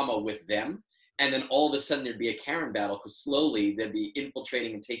drama with them. And then all of a sudden there'd be a Karen battle because slowly they'd be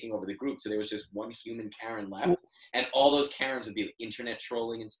infiltrating and taking over the group. So there was just one human Karen left. And all those Karens would be like internet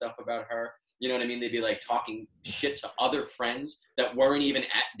trolling and stuff about her. You know what I mean? They'd be like talking shit to other friends that weren't even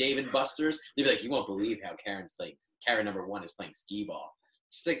at Dave & Buster's. They'd be like, you won't believe how Karen number 1 is playing skee ball.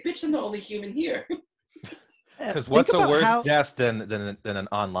 She's like, bitch, I'm the only human here. Because what's a worse death than an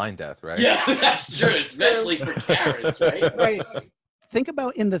online death, right? Yeah, that's true, especially for Karens, right? Right. Think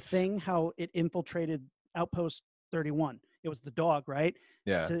about in the Thing how it infiltrated Outpost 31. It was the dog, right?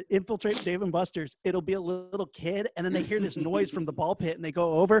 Yeah. To infiltrate Dave & Buster's, it'll be a little kid, and then they hear this noise from the ball pit, and they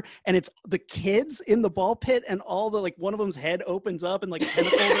go over, and it's the kids in the ball pit, and all the like one of them's head opens up, and like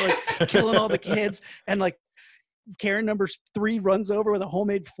tentacles are like killing all the kids, and like Karen number 3 runs over with a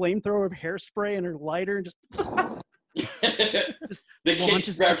homemade flamethrower of hairspray and her lighter, and just the kid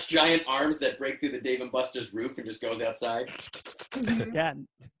sprouts giant arms that break through the Dave & Buster's roof and just goes outside. Yeah,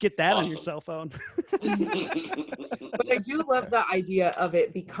 get that on your cell phone. But I do love the idea of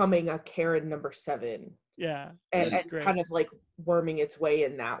it becoming a Karen number 7. Yeah, and kind of like worming its way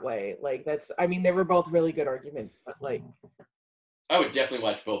in that way. Like I mean, they were both really good arguments, but like I would definitely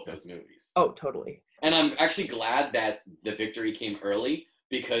watch both those movies. Oh, totally. And I'm actually glad that the victory came early,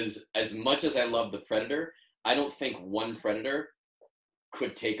 because as much as I love the Predator, I don't think one Predator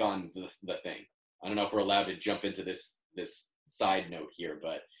could take on the Thing. I don't know if we're allowed to jump into this side note here,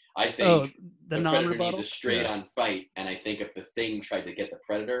 but I think the Predator needs a straight-on fight, and I think if the Thing tried to get the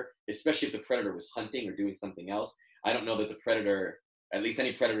Predator, especially if the Predator was hunting or doing something else, I don't know that the Predator, at least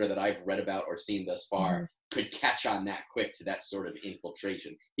any Predator that I've read about or seen thus far, could catch on that quick to that sort of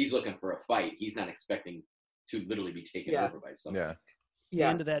infiltration. He's looking for a fight. He's not expecting to literally be taken over by someone. Yeah. The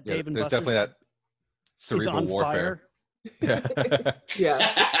end of that Dave and There's Buster's, definitely that cerebral warfare.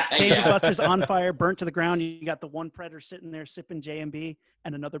 Yeah. Dave and Buster's on fire, burnt to the ground. You got the one Predator sitting there sipping J&B,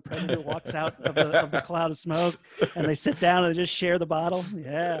 and another Predator walks out of the cloud of smoke, and they sit down and they just share the bottle.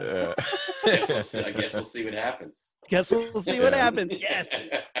 Yeah. I guess we'll see what happens. Guess we'll see what happens. Yes.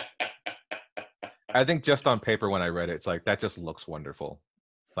 I think just on paper when I read it, it's like, that just looks wonderful.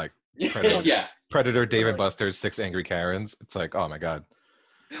 Like Predator, Dave & Buster's, 6 Angry Karens. It's like, oh my God.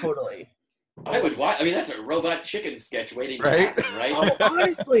 Totally. I would watch. I mean, that's a Robot Chicken sketch waiting to happen, right? Oh,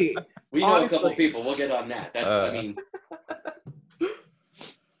 honestly. We know a couple people. We'll get on that. That's, I mean.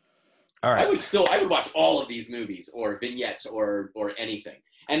 All right. I would watch all of these movies or vignettes or anything.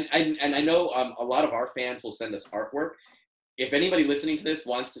 And I know a lot of our fans will send us artwork. If anybody listening to this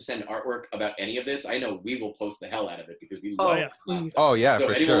wants to send artwork about any of this, I know we will post the hell out of it because we love it. Oh yeah, so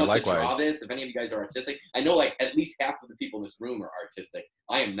for if anyone sure. wants Likewise. to draw this, if any of you guys are artistic, I know like at least half of the people in this room are artistic.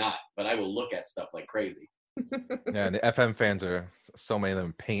 I am not, but I will look at stuff like crazy. Yeah, and the FM fans are so many of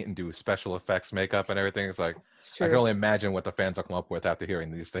them paint and do special effects, makeup, and everything. It's like It's I can true. only imagine what the fans will come up with after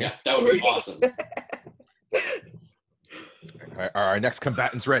hearing these things. Yeah, that would be awesome. All right, are our next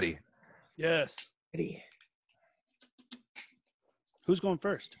combatants ready? Yes. Ready. Who's going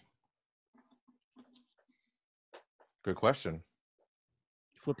first? Good question.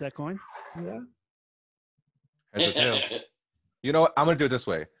 Flip that coin. Yeah. Heads or tails? You know what? I'm gonna do it this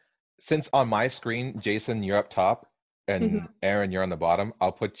way. Since on my screen, Jason, you're up top, and Aaron, you're on the bottom.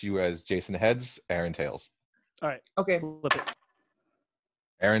 I'll put you as Jason heads, Aaron tails. All right. Okay. Flip it.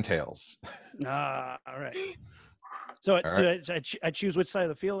 Aaron tails. All right. So All right. I choose which side of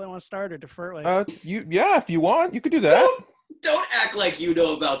the field I want to start or defer. Yeah, if you want, you could do that. Don't act like you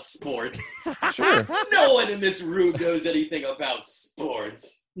know about sports. Sure. No one in this room knows anything about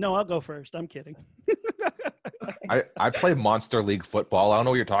sports. No, I'll go first. I'm kidding. I play Monster League football. I don't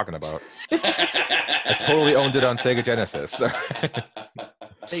know what you're talking about. I totally owned it on Sega Genesis.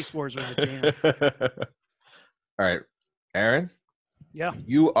 Base Wars was a jam. All right, Aaron. Yeah.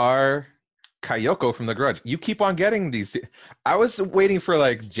 You are Kayoko from The Grudge. You keep on getting these. I was waiting for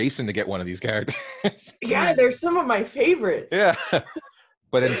like Jason to get one of these characters. Yeah, they're some of my favorites. Yeah.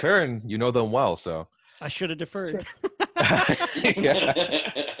 But in turn, you know them well, so. I should have deferred. Yeah.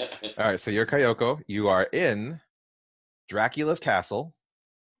 All right, so you're Kayoko. You are in Dracula's castle,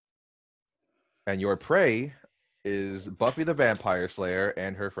 and your prey is Buffy the Vampire Slayer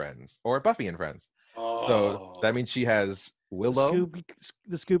and her friends, or Buffy and friends. Oh. So that means she has Willow,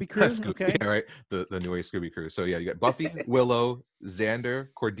 the Scooby Crew. Scooby, Okay. yeah, right, the new age Scooby Crew. So yeah, you got Buffy, Willow, Xander,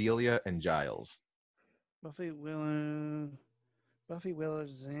 Cordelia, and Giles. Buffy, Willow,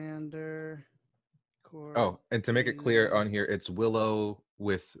 Xander. Oh, and to make it clear on here, it's Willow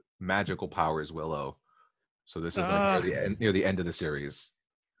with magical powers. Willow. So this is like near the end of the series.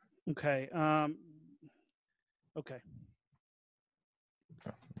 Okay. Okay.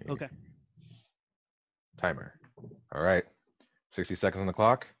 Okay. Timer. All right. 60 seconds on the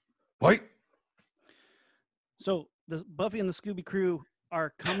clock. Wait. So the Buffy and the Scooby Crew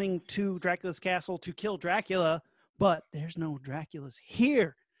are coming to Dracula's castle to kill Dracula, but there's no Draculas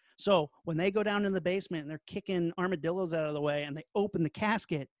here. So when they go down in the basement and they're kicking armadillos out of the way and they open the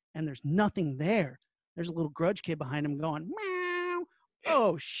casket and there's nothing there, there's a little Grudge kid behind them going, meow,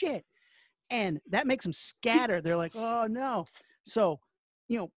 oh shit. And that makes them scatter. They're like, oh no. So,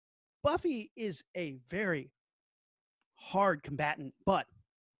 Buffy is a very hard combatant, but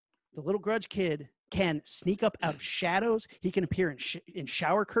the little Grudge kid can sneak up out of shadows. He can appear in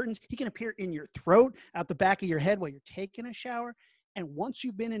shower curtains. He can appear in your throat, out the back of your head while you're taking a shower. And once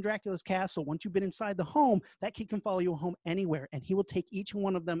you've been in Dracula's castle, once you've been inside the home, that kid can follow you home anywhere. And he will take each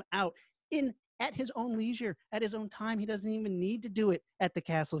one of them out at his own leisure, at his own time. He doesn't even need to do it at the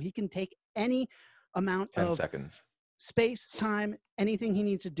castle. He can take any amount 10 of seconds. Space, time, anything he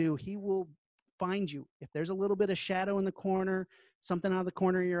needs to do. He will find you. If there's a little bit of shadow in the corner, something out of the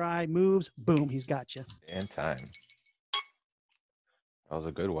corner of your eye moves, boom, he's got you. And time. That was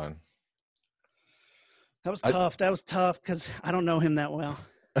a good one. That was tough. That was tough because I don't know him that well.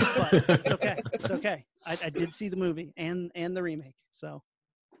 But it's okay. It's okay. I did see the movie and the remake. So.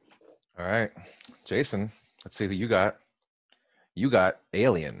 All right. Jason, let's see who you got. You got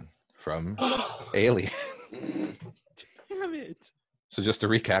Alien from Alien. Damn it. So just to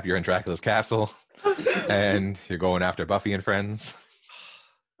recap, you're in Dracula's castle and you're going after Buffy and friends.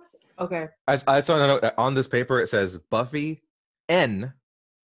 Okay. I saw a note on this paper. It says Buffy N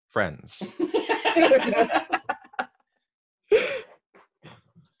friends.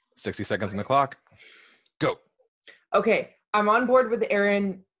 60 seconds on the clock. Go. Okay. I'm on board with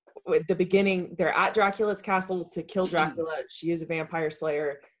Aaron at the beginning. They're at Dracula's castle to kill Dracula. She is a vampire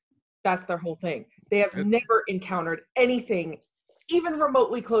slayer. That's their whole thing. They have never encountered anything even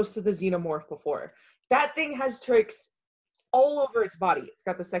remotely close to the xenomorph before. That thing has tricks all over its body. It's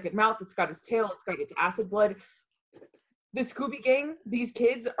got the second mouth. It's got its tail. It's got its acid blood. The Scooby Gang, these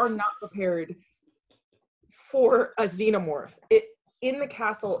kids are not prepared for a xenomorph. In the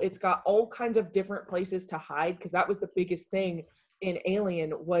castle, it's got all kinds of different places to hide because that was the biggest thing in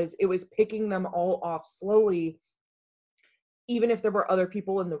Alien was it was picking them all off slowly. Even if there were other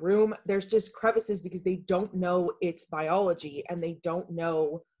people in the room, there's just crevices because they don't know its biology and they don't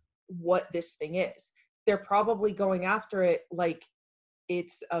know what this thing is. They're probably going after it like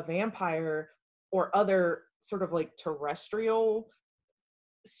it's a vampire or other sort of like terrestrial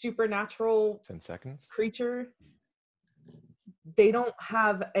supernatural 10 seconds. creature. They don't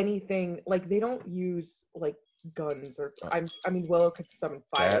have anything, like they don't use like guns or I mean Willow could summon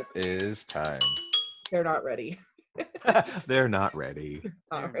fire. That is time. They're not ready. They're not ready.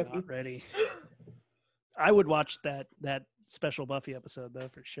 Not ready. I would watch that special Buffy episode though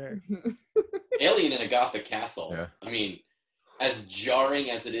for sure. Alien in a Gothic castle. Yeah. I mean, as jarring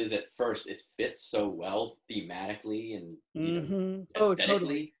as it is at first, it fits so well thematically and Oh, aesthetically.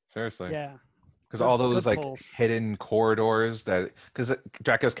 totally. Seriously. Yeah. Because all those good like pulls. hidden corridors because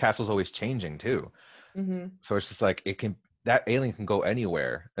Dracula's castle is always changing too. So it's just like that alien can go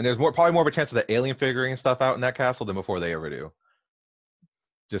anywhere, and there's probably more of a chance of the alien figuring stuff out in that castle than before they ever do.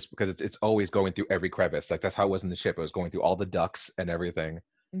 Just because it's always going through every crevice, like that's how it was in the ship. It was going through all the ducts and everything.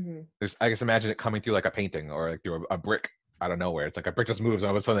 I guess imagine it coming through like a painting or like through a brick out of nowhere. It's like a brick just moves and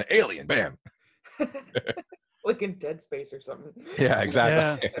all of a sudden, alien, bam. Like in Dead Space or something. Yeah,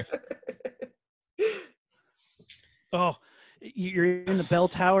 exactly. Oh, you're in the bell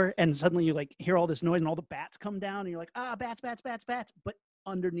tower and suddenly you like hear all this noise and all the bats come down and you're like, bats. But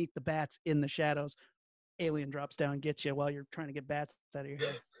underneath the bats in the shadows, alien drops down and gets you while you're trying to get bats out of your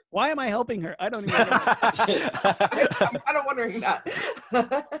head. Why am I helping her? I don't even know. I'm kind of wondering that.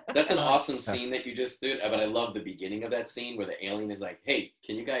 That's an awesome scene that you just did, but I love the beginning of that scene where the alien is like, hey,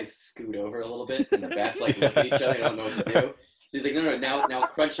 can you guys scoot over a little bit? And the bats like look at each other, they don't know what to do. So he's like, no, now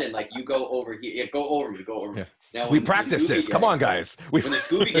crunch in, like you go over here. Yeah, go over me. Yeah. Now we practice this. Come on, guys. When the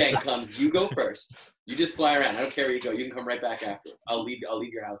Scooby Gang comes, you go first. You just fly around. I don't care where you go. You can come right back after. I'll leave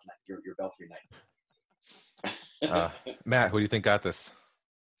your house night, your belfry night. Matt, who do you think got this?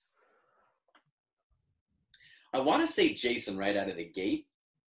 I want to say Jason right out of the gate,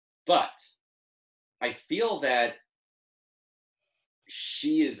 but I feel that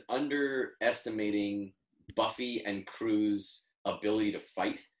she is underestimating Buffy and Crew's ability to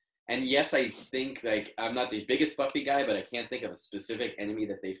fight. And yes, I think like I'm not the biggest Buffy guy, but I can't think of a specific enemy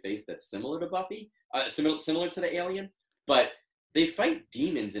that they face that's similar to Buffy, similar to the alien. But they fight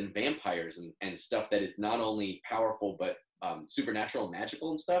demons and vampires and stuff that is not only powerful but supernatural and magical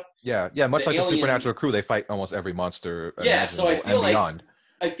and stuff. Yeah, much like the Supernatural Crew, they fight almost every monster. Yeah, so I feel like beyond.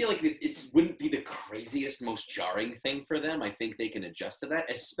 I feel like it wouldn't be the craziest, most jarring thing for them. I think they can adjust to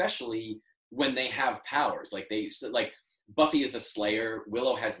that, especially when they have powers. Like Buffy is a slayer,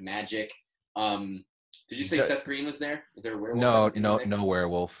 Willow has magic. Did you say Seth Green was there? Is there a werewolf? No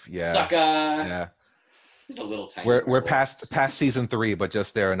werewolf. Yeah. Sucker. Yeah. He's a little tiny. We're past season 3, but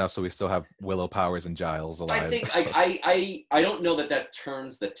just there enough so we still have Willow Powers and Giles alive. I think I don't know that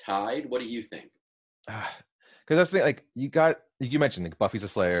turns the tide. What do you think? Because that's the thing, like you mentioned, like Buffy's a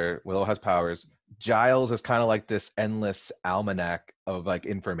slayer, Willow has powers. Giles is kind of like this endless almanac of like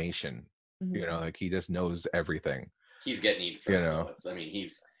information. Like he just knows everything. He's getting eaten first. I mean,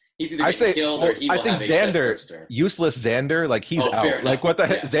 he's either I getting killed or he will have a Xander, useless Xander, like he's out. Like what the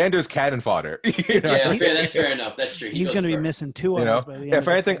heck? Xander's cannon fodder. Yeah, that's fair enough. That's true. He's going to be missing 2 eyes by the end. If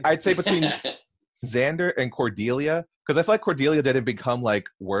anything, I'd say between Xander and Cordelia, because I feel like Cordelia didn't become like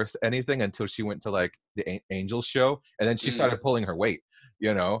worth anything until she went to like the Angels show, and then she started pulling her weight.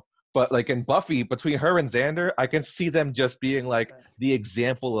 But like in Buffy, between her and Xander, I can see them just being like the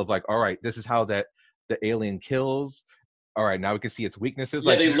example of like, all right, this is how the alien kills. All right, now we can see its weaknesses.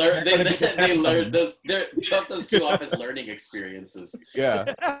 Yeah, they learn those. They chalk those 2 off as learning experiences.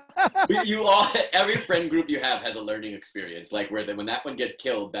 Yeah. Every friend group you have has a learning experience. Like when that one gets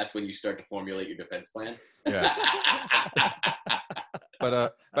killed, that's when you start to formulate your defense plan. Yeah.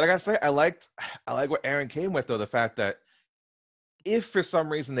 But I gotta say, I like what Aaron came with though, the fact that if for some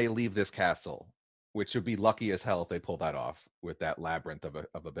reason they leave this castle, which would be lucky as hell if they pull that off with that labyrinth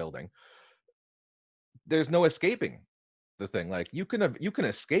of a building, there's no escaping the thing. Like you can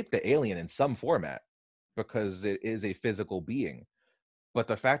escape the alien in some format because it is a physical being, but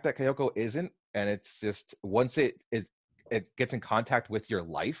the fact that Kayako isn't, and it's just once it gets in contact with your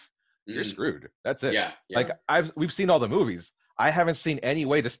life, you're screwed. That's it. Yeah. Like we've seen all the movies. I haven't seen any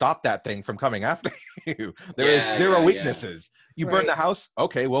way to stop that thing from coming after you. There is zero weaknesses. You burn the house,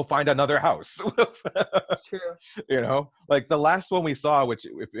 okay, we'll find another house. That's true. Like the last one we saw, which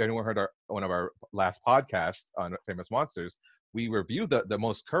if anyone heard one of our last podcasts on Famous Monsters, we reviewed the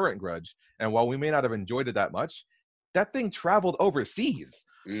most current Grudge, and while we may not have enjoyed it that much, that thing traveled overseas.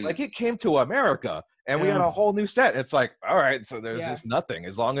 Like it came to America, and we had a whole new set. It's like, all right, so there's just nothing.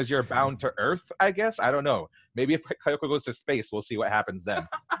 As long as you're bound to Earth, I guess. I don't know. Maybe if Kayako goes to space, we'll see what happens then.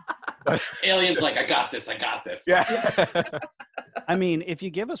 Alien's like, I got this. Yeah. I mean, if you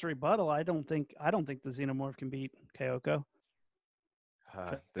give us rebuttal, I don't think the Xenomorph can beat Kayako.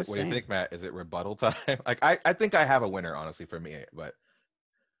 What do you think, Matt? Is it rebuttal time? Like, I think I have a winner, honestly, for me. But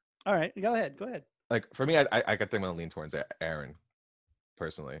all right, go ahead. Like for me, I think I'm gonna lean towards Aaron,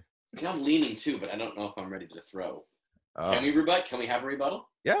 personally. I'm leaning too, but I don't know if I'm ready to throw. Can we rebut? Can we have a rebuttal?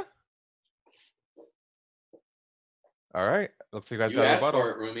 Yeah. All right. Looks like you guys got a asked rebuttal. for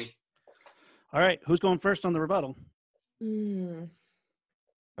it, Rumi. All right, who's going first on the rebuttal? Mm.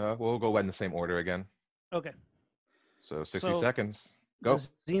 We'll go in the same order again. Okay. So 60 So- seconds. Go. The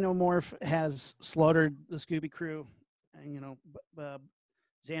xenomorph has slaughtered the Scooby crew, and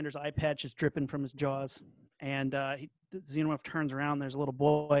Xander's eye patch is dripping from his jaws, and the xenomorph turns around. There's a little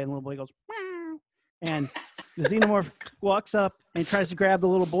boy, and the little boy goes, meow, and the xenomorph walks up and tries to grab the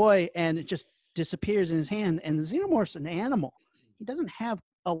little boy, and it just disappears in his hand. And the xenomorph's an animal; he doesn't have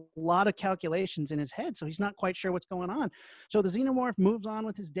a lot of calculations in his head, so he's not quite sure what's going on. So the xenomorph moves on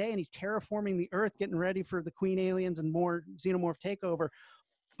with his day, and he's terraforming the Earth, getting ready for the Queen aliens and more xenomorph takeover.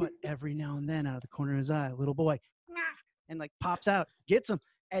 But every now and then, out of the corner of his eye, a little boy, and like pops out, gets him,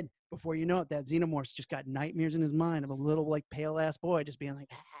 and before you know it, that xenomorph's just got nightmares in his mind of a little like pale ass boy just being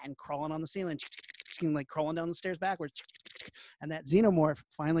like and crawling on the ceiling, and like crawling down the stairs backwards, and that xenomorph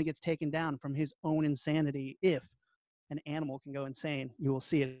finally gets taken down from his own insanity. If an animal can go insane, you will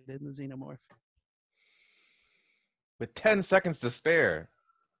see it in the xenomorph. With 10 seconds to spare.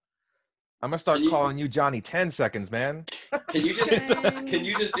 I'm gonna start Can you- calling you Johnny 10 seconds, man. Can you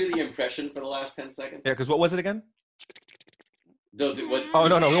just do the impression for the last 10 seconds? Yeah, because what was it again? What? Oh,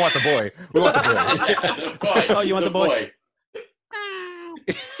 no, we want the boy. We want the boy. The boy. Oh, you want the boy?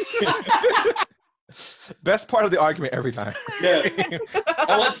 Best part of the argument every time. Yeah.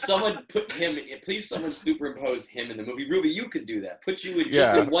 I want someone please someone superimpose him in the movie. Ruby, you could do that. Put you in just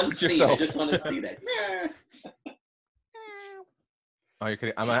Yeah, in one put scene. yourself. I just want to see that. Oh, you're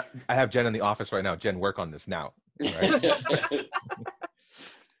kidding. I have Jen in the office right now. Jen, work on this now. All right,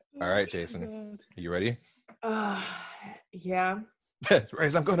 all right, Jason. Are you ready? Yeah. As ready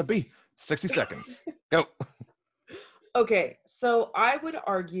as I'm going to be. 60 seconds. Go. Okay, so I would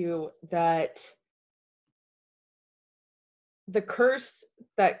argue that the curse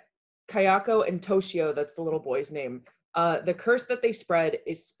that Kayako and Toshio, that's the little boy's name, the curse that they spread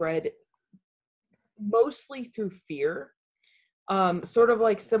is spread mostly through fear, sort of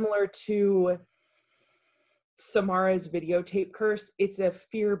like similar to Samara's videotape curse. It's a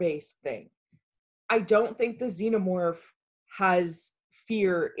fear-based thing. I don't think the xenomorph has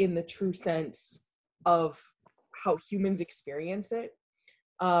fear in the true sense of how humans experience it.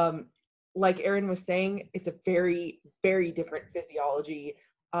 Like Aaron was saying, it's a very, very different physiology.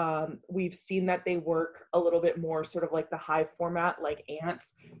 We've seen that they work a little bit more sort of like the hive format, like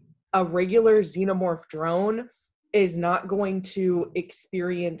ants. A regular xenomorph drone is not going to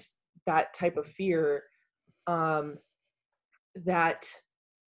experience that type of fear that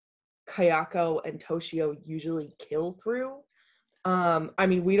Kayako and Toshio usually kill through. I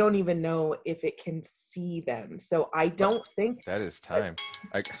mean, we don't even know if it can see them. So I don't think That is time.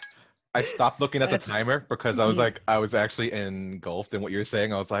 I stopped looking at the That's- timer because I was like, I was actually engulfed in what you're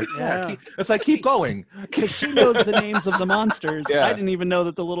saying. I was like, Yeah. keep going. Because she knows the names of the monsters. Yeah. I didn't even know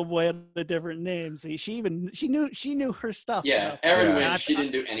that the little boy had a different name. See, she knew her stuff. Yeah, about Aaron Yeah. wins. She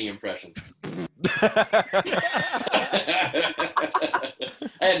didn't do any impressions.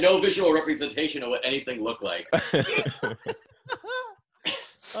 I had no visual representation of what anything looked like.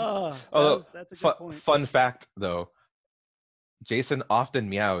 Oh, Although, that's a good point. Fun fact, though. Jason often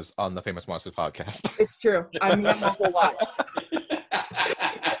meows on the Famous Monsters podcast. it's true. I mean, a whole lot.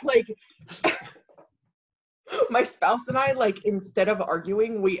 Like, my spouse and I, like, instead of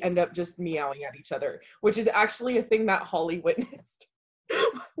arguing, we end up just meowing at each other, which is actually a thing that Holly witnessed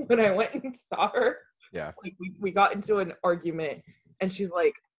when I went and saw her. Yeah. Like, we got into an argument, and she's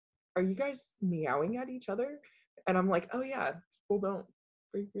like, "Are you guys meowing at each other?" And I'm like, "Oh yeah, people don't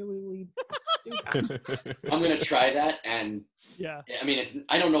regularly do that." I'm gonna try that, and Yeah. I mean,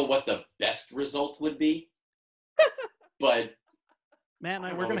 I don't know what the best result would be, but Matt and I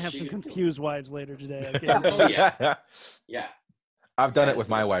I, don't we're know going what to have she some would do. confused wives later today. I Yeah. guarantee. oh yeah, yeah. I've done Yeah, it with it's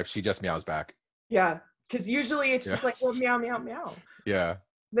my a- wife. She just meows back. Yeah, because usually it's just Yeah. like, well, meow, meow, meow, Yeah.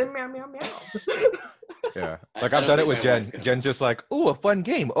 then meow, mew, meow. Yeah. I- Like I I've don't done it think with my Jen. wife's gonna- Jen's just like, "Ooh, a fun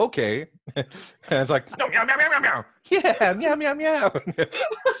game. Okay." And it's like, "No, meow, meow, meow, meow, meow. Yeah, meow, meow, meow."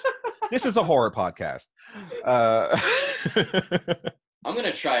 This is a horror podcast. I'm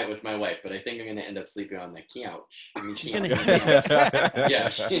gonna try it with my wife, but I think I'm gonna end up sleeping on the couch. I mean, She's couch. gonna- Yeah.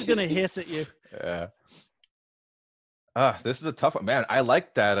 She's going to hiss at you. Yeah. This is a tough one, man. I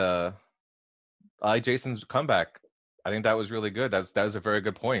like that. I like Jason's comeback. I think that was really good. That was a very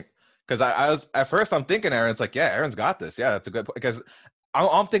good point. Because I was at first I'm thinking Aaron's like, yeah, Aaron's got this. Yeah, that's a good point. Because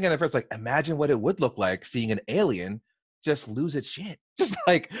I'm thinking at first like, imagine what it would look like seeing an alien just lose its shit, just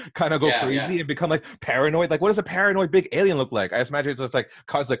like kind of go Yeah, crazy and become like paranoid. Like, what does a paranoid big alien look like? I just imagine it's just like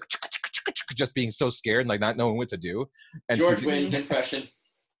constantly just being so scared and like not knowing what to do. And George she- wins impression.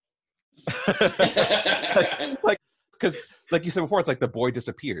 like because like you said before, it's like the boy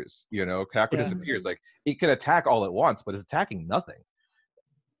disappears. Kayako Yeah. disappears. Like it can attack all at once, but it's attacking nothing.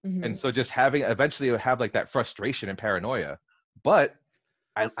 Mhm. And so just eventually it'll have like that frustration and paranoia. But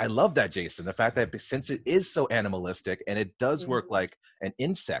I love that, Jason. The fact that since it is so animalistic and it does work like an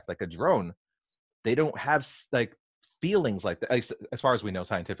insect, like a drone, they don't have like feelings like that. As far as we know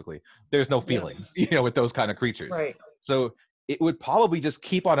scientifically, there's no feelings, with those kind of creatures. Right. So it would probably just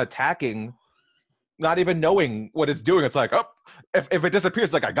keep on attacking, not even knowing what it's doing. It's like, oh, if it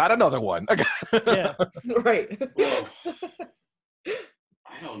disappears, like I got another one. Yeah. Right. Whoa.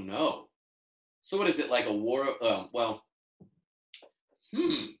 I don't know. So what is it, like a war?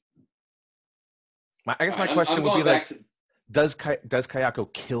 I guess my I'm question would going be like, back to, does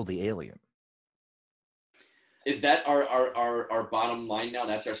Kayako kill the alien? is that our bottom line now?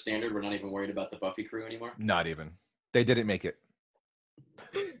 That's our standard? We're not even worried about the Buffy crew anymore? Not even. They didn't make it.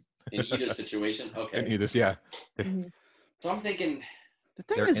 In either situation? Okay. In either, yeah. So I'm thinking... The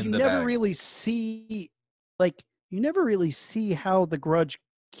thing They're is, in you the never bag. really see, how the Grudge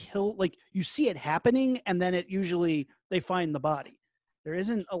kill. Like, you see it happening, and then they find the body. There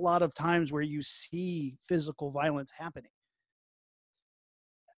isn't a lot of times where you see physical violence happening.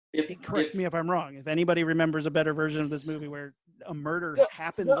 Correct me if I'm wrong. If anybody remembers a better version of this movie where a murder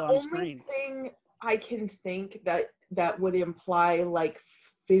happens on screen. The only thing I can think that would imply like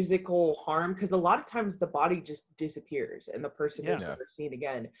physical harm, because a lot of times the body just disappears and the person is never seen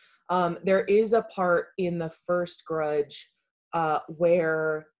again. There is a part in the first Grudge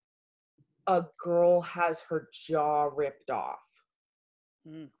where a girl has her jaw ripped off.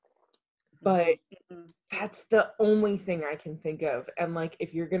 But that's the only thing I can think of. And like,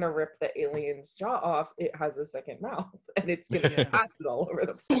 if you're gonna rip the alien's jaw off, it has a second mouth, and it's gonna pass it all over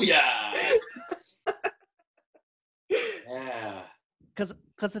the place. Yeah. Yeah.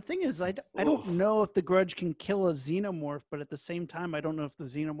 Because the thing is, I don't know if the Grudge can kill a xenomorph, but at the same time, I don't know if the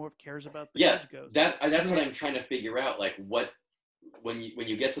xenomorph cares about the Grudge ghost. That's what I'm trying to figure out. Like, what when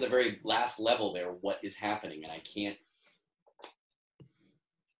you get to the very last level there, what is happening? And I can't.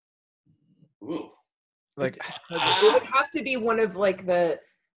 Ooh. Like, it would have to be one of like the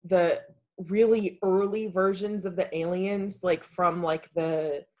really early versions of the aliens, like from like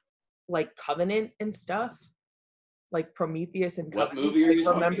the Covenant and stuff, like Prometheus and What Covenant. movie are you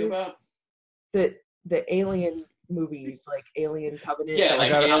talking about? The alien movies, like Alien Covenant. Yeah,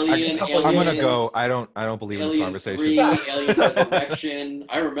 like Alien. I'm gonna go. I don't believe in this Alien conversation. 3, Alien Resurrection.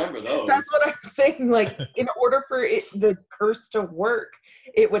 I remember those. That's what I'm saying. Like, in order for the curse to work,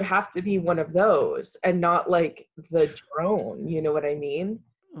 it would have to be one of those, and not like the drone. You know what I mean?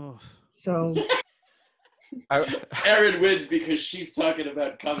 Oh. So. Erin wins because she's talking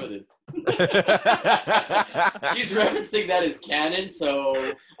about Covenant. She's referencing that as canon,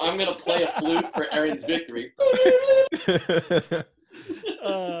 so I'm gonna play a flute for Erin's victory.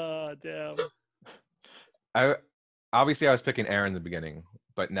 Oh, damn. Oh, I was picking Erin in the beginning,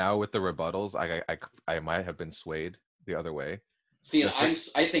 but now with the rebuttals, I might have been swayed the other way. See, I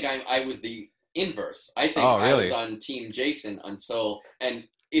think I was the inverse. I think I was on Team Jason and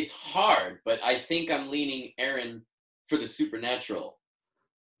it's hard, but I think I'm leaning Erin for the supernatural.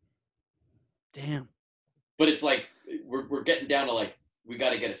 Damn. But it's like we're getting down to like we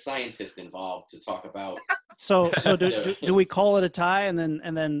got to get a scientist involved to talk about. So do we call it a tie and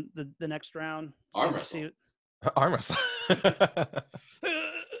then the next round? Arm wrestle. Arm wrestle.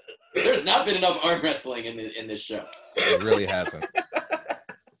 There's not been enough arm wrestling in this show. It really hasn't.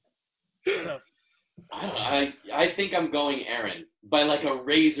 So, I think I'm going Erin by like a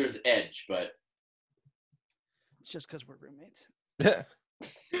razor's edge, but it's just because we're roommates.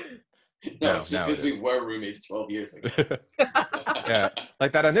 No, it's just because we were roommates 12 years ago. Yeah,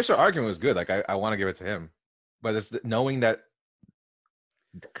 like that initial argument was good. Like I want to give it to him, but it's knowing that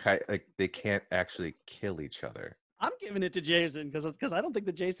like they can't actually kill each other. I'm giving it to Jason because I don't think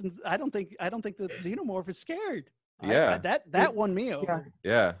I don't think the xenomorph is scared. Yeah, that won me over.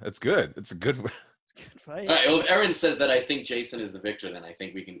 Yeah, it's good. It's a good. It's a good fight. All right, well, if Erin says that I think Jason is the victor, then I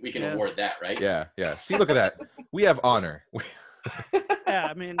think we can award that, right? Yeah. See, look at that. We have honor. Yeah,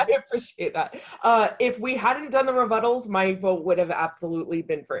 I mean, I appreciate that. If we hadn't done the rebuttals, my vote would have absolutely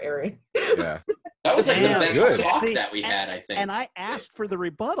been for Erin. Yeah. That was like the best good. talk that we had, I think. And I asked for the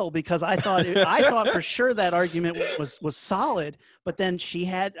rebuttal because I thought for sure that argument was solid. But then she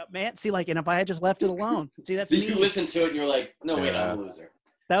had and if I had just left it alone, that's Did me. you listen to it and you're like, no, wait, I'm a loser.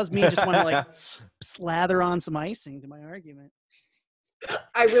 That was me just wanting to like slather on some icing to my argument.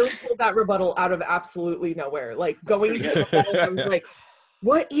 I really pulled that rebuttal out of absolutely nowhere. Like going to the rebuttal, I was like,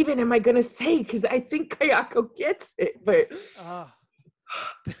 what even am I gonna say? Because I think Kayako gets it, but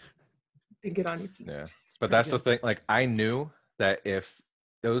Thinking on your feet. Yeah. It's But pretty that's the good. thing. Like, I knew that if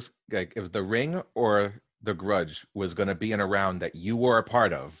if The Ring or The Grudge was going to be in a round that you were a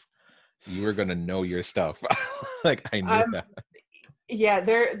part of, you were going to know your stuff. Like, I knew I'm that. Yeah,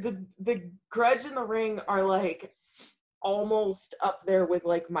 they're the Grudge and The Ring are like almost up there with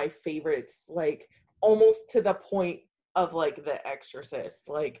like my favorites, like almost to the point of like The Exorcist,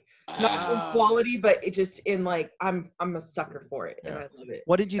 like not in Wow. quality, but it just in like I'm a sucker for it and Yeah. I love it.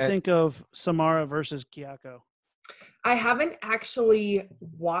 What did you And- think of Samara versus Kyako? I haven't actually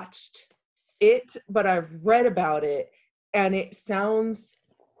watched it, but I've read about it and it sounds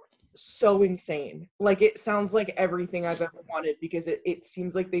so insane. Like it sounds like everything I've ever wanted because it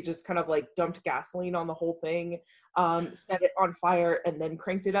seems like they just kind of like dumped gasoline on the whole thing, set it on fire and then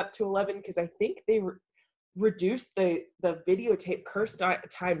cranked it up to 11 because I think they reduced the videotape curse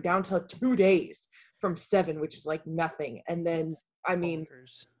time down to 2 days from 7, which is like nothing. And then I mean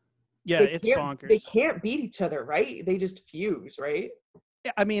Bonkers. Yeah, it's they bonkers. can't beat each other, right? They just fuse, right?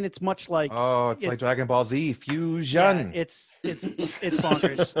 Yeah, I mean, it's much like Oh, it's it- like Dragon Ball Z yeah, fusion. it's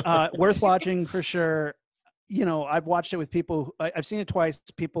bonkers. Worth watching for sure. You know, I've watched it with people. I've seen it twice.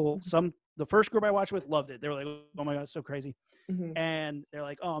 People, the first group I watched with loved it. They were like, "Oh my god, it's so crazy!" Mhm. And they're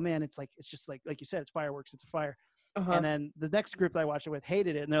like, "Oh man, it's just like you said, it's fireworks. It's a fire." Uh-huh. And then the next group that I watched it with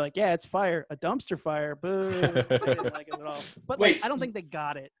hated it, and they're like, "Yeah, it's fire, a dumpster fire, boo!" They didn't like it at all. But like, Wait, I don't think they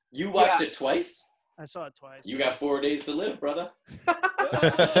got it. You watched it twice? I saw it twice. You got 4 days to live, brother.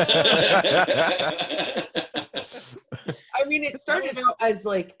 I mean, it started out as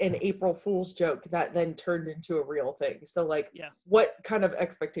like an April Fool's joke that then turned into a real thing. So, like, Yeah. what kind of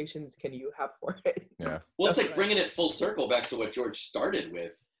expectations can you have for it? Yeah. Well, it's That's like right. bringing it full circle back to what George started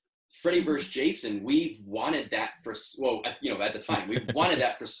with. Freddy vs. Jason, we've wanted that for, well, you know, at the time, we wanted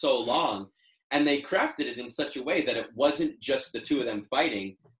that for so long. And they crafted it in such a way that it wasn't just the two of them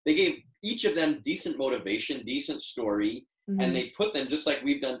fighting. They gave each of them decent motivation, decent story, Mhm. and they put them, just like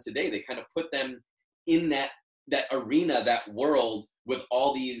we've done today, they kind of put them in that arena, that world, with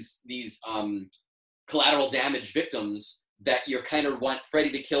all these collateral damage victims that you're kind of want Freddy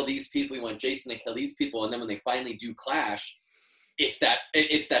to kill these people, you want Jason to kill these people, and then when they finally do clash, it's that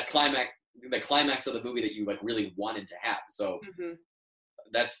climax, the climax of the movie that you like really wanted to have. So Mhm.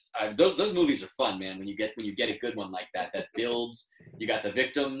 that's those movies are fun, man. When you get a good one like that builds, you got the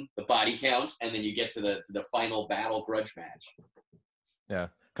victim, the body count, and then you get to the final battle grudge match. Yeah.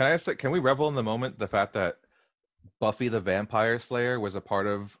 Can I say, can we revel in the moment, the fact that Buffy the Vampire Slayer was a part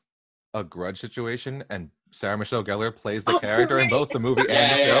of a Grudge situation, and Sarah Michelle Gellar plays the Oh, character in right. both the movie and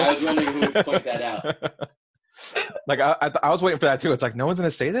Yeah, the yeah, show? I was wondering who would point that out. Like, I was waiting for that too. It's like, no one's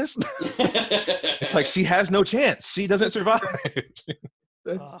gonna say this. It's like, she has no chance. She doesn't That's survive.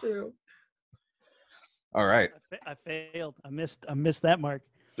 That's Oh. true. All right. I failed. I missed that mark.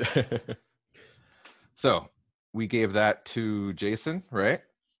 So we gave that to Jason, right?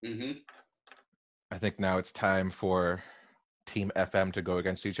 hmm I think now it's time for Team FM to go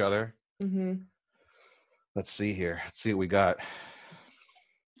against each other. Hmm. Let's see here. Let's see what we got.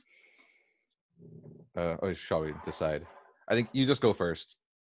 Shall we decide? I think you just go first,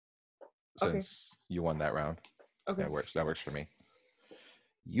 Okay. since you won that round. Okay. That works. That works for me.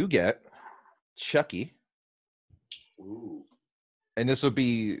 You get Chucky, Ooh. and this would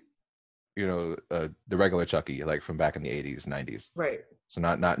be, the regular Chucky, like from back in the 80s, 90s. Right. So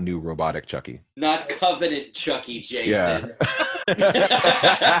not new robotic Chucky. Not Covenant Chucky, Jason.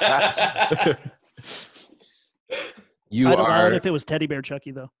 You I'd allow it are if it was Teddy Bear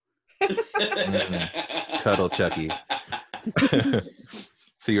Chucky, though. Cuddle Chucky.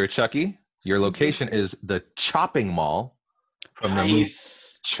 So you're Chucky. Your location is the Chopping Mall from the movie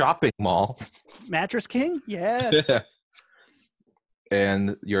Nice. Chopping Mall. Mattress King? Yes.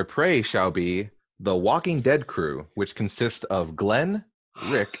 And your prey shall be the Walking Dead crew, which consists of Glenn,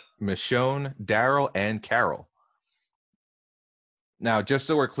 Rick, Michonne, Daryl, and Carol. Now, just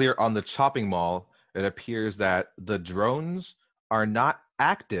so we're clear on the Chopping Mall, it appears that the drones are not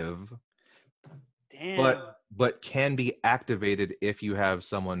active, Damn. but can be activated if you have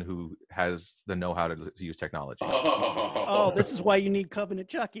someone who has the know-how to use technology. Oh, this is why you need Covenant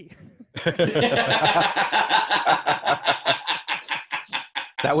Chucky.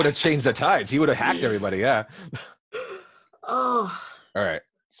 That would have changed the tides. He would have hacked everybody. Yeah. Oh. All right.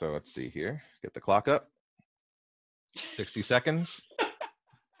 So let's see here. Get the clock up. 60 seconds.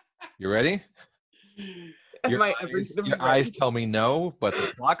 You ready? Am Your I ever eyes, gonna be your ready? eyes tell me no, but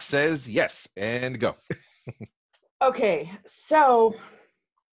the clock says yes. And go. Okay, so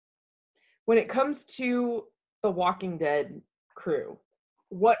when it comes to the Walking Dead crew,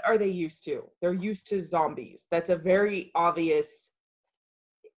 what are they used to? They're used to zombies. That's a very obvious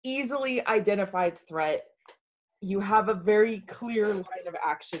easily identified threat. You have a very clear line of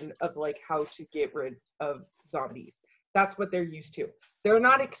action of like how to get rid of zombies. That's what they're used to. They're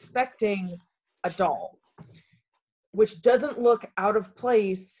not expecting a doll, which doesn't look out of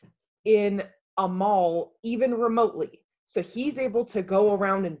place in a mall even remotely. So he's able to go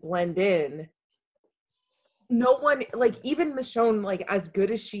around and blend in. No one, like even Michonne, like as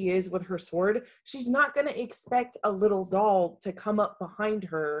good as she is with her sword, she's not going to expect a little doll to come up behind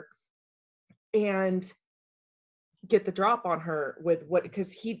her and get the drop on her with what,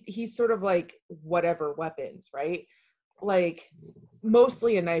 because he's sort of like whatever weapons, right? Like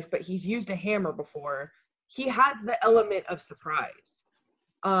mostly a knife, but he's used a hammer before. He has the element of surprise.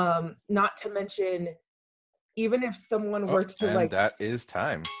 Not to mention, even if someone were to and like, that is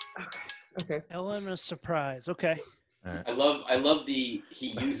time. okay. Element of surprise. Okay. All right. I love he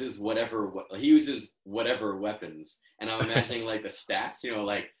uses whatever weapons, and I'm imagining like the stats,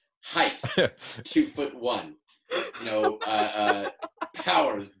 like height, 2'1",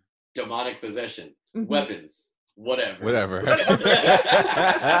 powers, demonic possession, weapons, whatever. Whatever. ...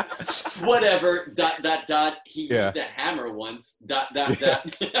 He used a hammer once. ...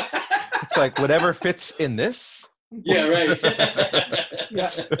 It's like whatever fits in this. Yeah, right. Yeah.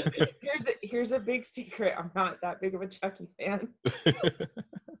 Here's a big secret. I'm not that big of a Chucky fan.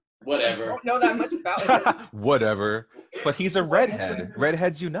 Whatever. I don't know that much about him. Whatever. But he's a redhead.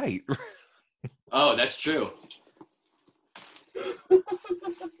 Redheads unite. Oh, that's true. You're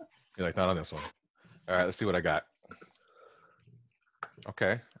like, not on this one. All right, let's see what I got.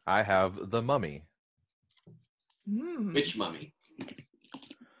 Okay, I have the Mummy. Which mummy?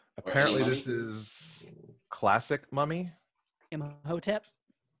 Apparently, mummy? this is classic Mummy. Imhotep.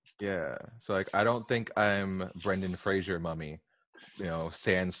 Yeah, so like, I don't think I'm Brendan Fraser Mummy,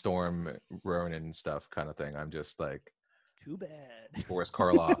 Sandstorm Ronin stuff kind of thing. I'm just like Too bad. Boris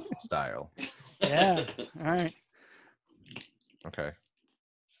Karloff style. Yeah. All right. Okay.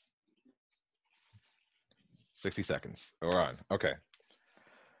 60 seconds. We're on. Okay.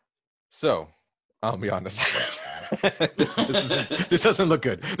 So, I'll be honest. This doesn't look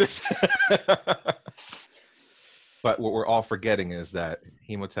good. But what we're all forgetting is that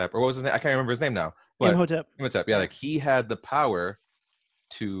Imhotep, or what was his name? I can't remember his name now. But Imhotep. Imhotep, yeah, like he had the power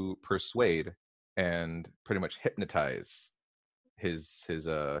to persuade and pretty much hypnotize his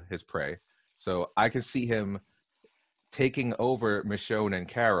prey. So I could see him taking over Michonne and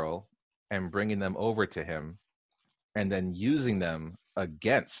Carol and bringing them over to him, and then using them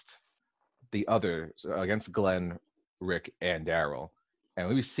against the others, against Glenn, Rick, and Daryl. And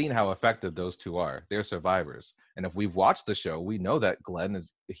we've seen how effective those two are. They're survivors. And if we've watched the show, we know that Glenn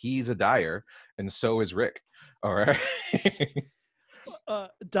he's a dyer, and so is Rick. All right.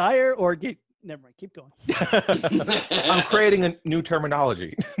 Dyer or never mind. Keep going. I'm creating a new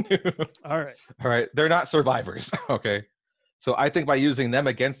terminology. All right. All right. They're not survivors. Okay. So I think by using them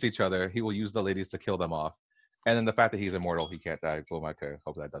against each other, he will use the ladies to kill them off. And then the fact that he's immortal, he can't die. Well, okay.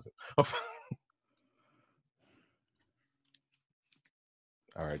 Hope that does it.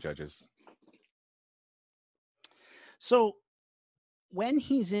 All right, judges. So when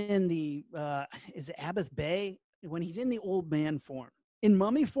he's in the is it Abath Bay? When he's in the old man form, in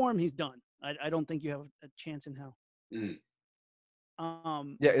mummy form, he's done. I don't think you have a chance in hell.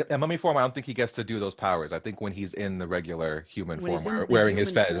 Yeah, in mummy form, I don't think he gets to do those powers. I think when he's in the regular human form, wearing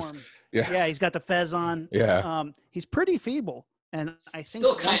his fez. Form, yeah, he's got the fez on. Yeah. He's pretty feeble, and I think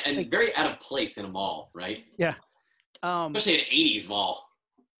still kind of, and very out of place in a mall, right? Yeah. Especially an '80s mall.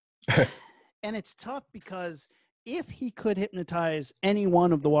 And it's tough because if he could hypnotize any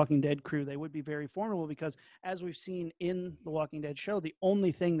one of the Walking Dead crew, they would be very formidable because, as we've seen in the Walking Dead show, the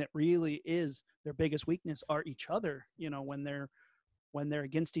only thing that really is their biggest weakness are each other. When they're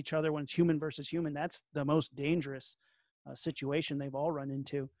against each other, when it's human versus human, that's the most dangerous situation they've all run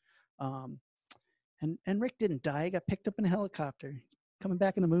into. And Rick didn't die. He got picked up in a helicopter. He's coming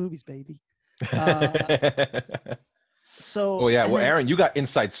back in the movies, baby. So. Oh yeah. Well, then, Aaron, you got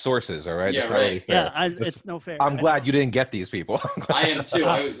inside sources, all right? Yeah, it's right. Really fair. Yeah, it's no fair. I'm glad you didn't get these people. I am too.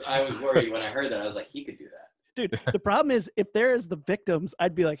 I was worried when I heard that. I was like, he could do that. Dude, the problem is if there is the victims,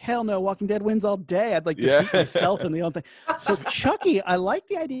 I'd be like, hell no, Walking Dead wins all day. I'd like defeat myself in the own thing. So Chucky, I like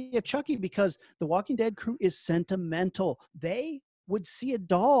the idea of Chucky because the Walking Dead crew is sentimental. They would see a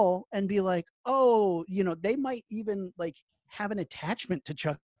doll and be like, oh, they might even like have an attachment to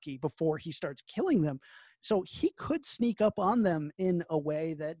Chucky before he starts killing them. So he could sneak up on them in a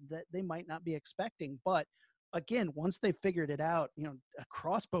way that they might not be expecting. But again, once they figured it out, a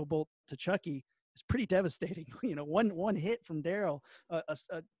crossbow bolt to Chucky is pretty devastating. One hit from Daryl,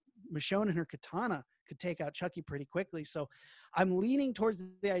 Michonne and her katana could take out Chucky pretty quickly. So I'm leaning towards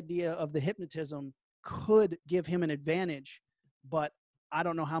the idea of the hypnotism could give him an advantage, but I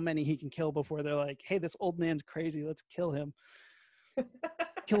don't know how many he can kill before they're like, hey, this old man's crazy. Let's kill him.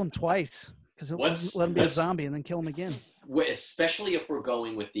 Kill him twice, because let him be a zombie and then kill him again. Especially if we're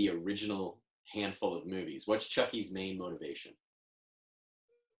going with the original handful of movies. What's Chucky's main motivation?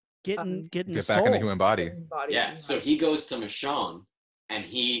 Getting Get the back in the soul. human body. Yeah, so he goes to Michonne and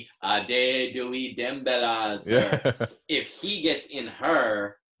he Ade Dewey Dembelas. Yeah. If he gets in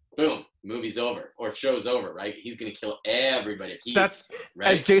her, boom, movie's over or show's over, right? He's gonna kill everybody. That's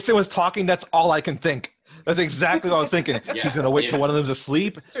right? as Jason was talking, that's all I can think. That's exactly what I was thinking. Yeah. He's gonna wait till one of them's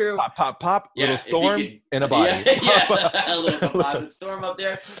asleep. It's true. Pop, pop, pop. Yeah, little if he storm could- in a body. Yeah, a little composite storm up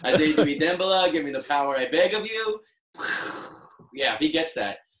there. Ade Dewey Dembala, give me the power I beg of you. Yeah, if he gets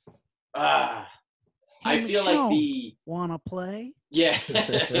that. I Hey, feel like Michonne, wanna play? yeah.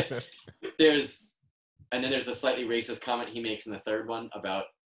 there's the slightly racist comment he makes in the third one about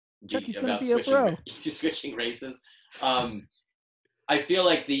Chucky's gonna be a bro. switching races. I feel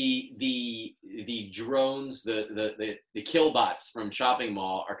like the drones, the kill bots from Shopping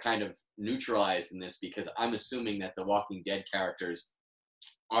Mall are kind of neutralized in this, because I'm assuming that the Walking Dead characters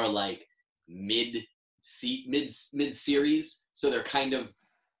are like mid series, so they're kind of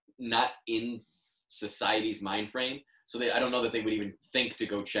not in society's mind frame. So I don't know that they would even think to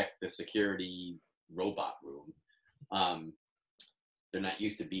go check the security robot room. They're not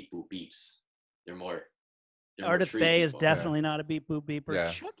used to beep boop beeps. They're more Ardith tree Bay is people. definitely not a beep boop beeper.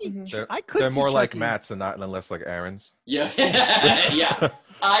 Yeah. Chucky, Mhm. I could They're see more like Chucky. Matt's and less like Aaron's. Yeah. Yeah.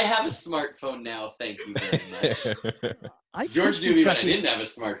 I have a smartphone now. Thank you very much. I could George see knew me when I Chucky. didn't have a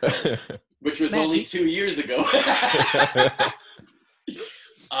smartphone, which was Matt, only 2 years ago.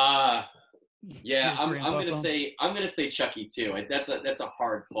 Yeah, Your I'm grandpa gonna say Chucky too. That's a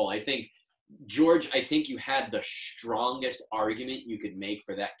hard pull. I think George, you had the strongest argument you could make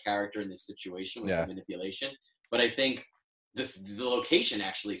for that character in this situation with Yeah. the manipulation. But I think the location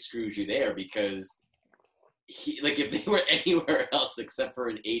actually screws you there, because if they were anywhere else except for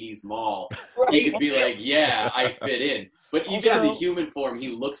an 80s mall, he Right. could be like, yeah, I fit in. But even in the Also- human form, he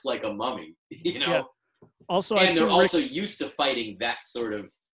looks like a mummy, you know? Yeah. Also, I've And they're seen Rick, also used to fighting that sort of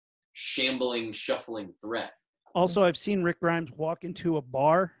shambling, shuffling threat. I've seen Rick Grimes walk into a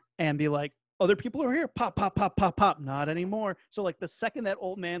bar and be like, other people are here. Pop, pop, pop, pop, pop. Not anymore. So like the second that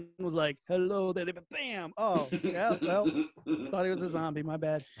old man was like, hello there, bam. Oh, yeah, well, thought he was a zombie. My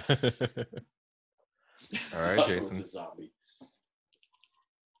bad. All right, It was Jason. a zombie.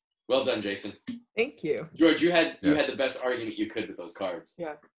 Well done, Jason. Thank you. George, you had Yeah. the best argument you could with those cards.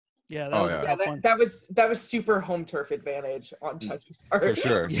 Yeah, that Oh, was yeah. a Yeah, tough one. that was super home turf advantage on Chucky's part. For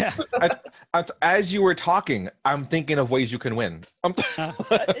sure. Yeah. As you were talking, I'm thinking of ways you can win.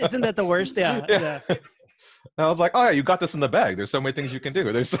 Isn't that the worst? Yeah. Yeah. Yeah. I was like, oh yeah, you got this in the bag. There's so many things you can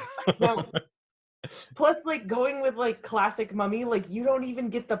do. There's No. Plus, like going with like classic Mummy, like you don't even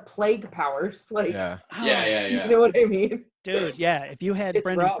get the plague powers. Like, yeah, Yeah. you know what I mean? Dude, yeah. If you had It's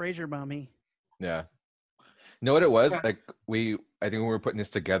Brendan rough. Fraser mommy. yeah. You know what it was? Yeah. Like I think when we were putting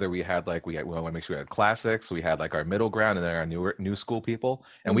this together, we want to make sure we had classics, we had like our middle ground, and then our new school people,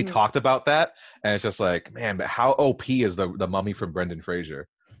 and we Mhm. talked about that, and it's just like, man, but how OP is the mummy from Brendan Fraser?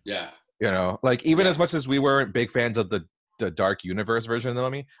 Yeah. You know, like even Yeah. as much as we weren't big fans of the Dark Universe version of the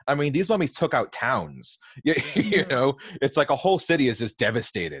mummy, I mean, these mummies took out towns. You Mhm. know, it's like a whole city is just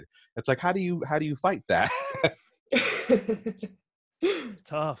devastated. It's like, how do you fight that? It's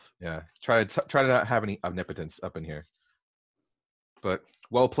tough. Yeah, try to not have any omnipotence up in here. But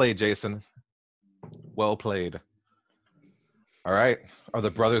well played, Jason. Well played. All right, are the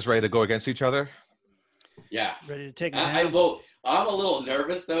brothers ready to go against each other? Yeah. Ready to take it I'm down. a little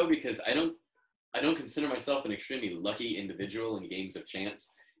nervous though, because I don't consider myself an extremely lucky individual in games of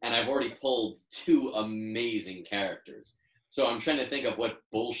chance, and I've already pulled 2 amazing characters. So I'm trying to think of what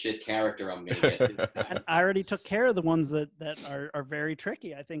bullshit character I'm gonna get this time. And I already took care of the ones that are very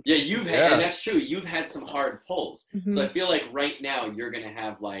tricky. I think. Yeah, you've had, Yeah. and that's true. You've had some hard pulls. Mhm. So I feel like right now you're gonna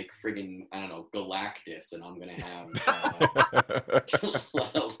have like friggin' I don't know Galactus, and I'm gonna have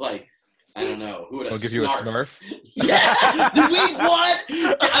like I don't know who would I'll give you a snarf. Yeah, do we want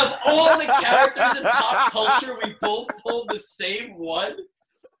of all the characters in pop culture, we both pulled the same one?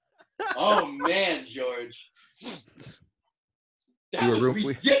 Oh man, George, that We were was room- we-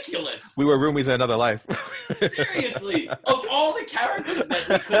 ridiculous. We were roomies in another life. Seriously, of all the characters that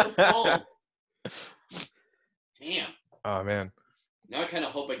we could have pulled. Damn. Oh man. Now I kind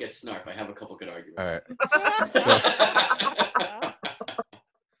of hope I get Snarf. I have a couple good arguments. All right.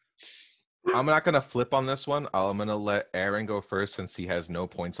 I'm not gonna flip on this one. I'm gonna let Aaron go first since he has no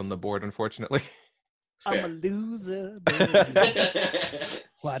points on the board, unfortunately. I'm a Fair. loser, baby.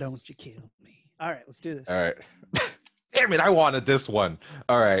 Why don't you kill me? All right, let's do this. All right. Damn it, I wanted this one.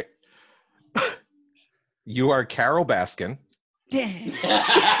 All right. You are Carol Baskin. Damn.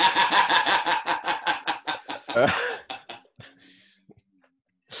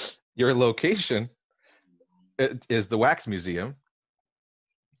 Your location is the Wax Museum,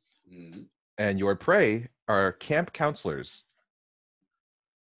 Mhm. and your prey are camp counselors.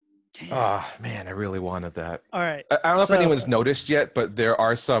 Damn. Ah, man, I really wanted that. All right. I don't know So- if anyone's noticed yet, but there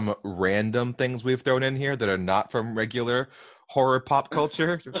are some random things we've thrown in here that are not from regular horror pop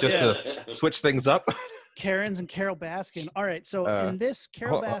culture, just to switch things up. Karens and Carol Baskin. All right. So in this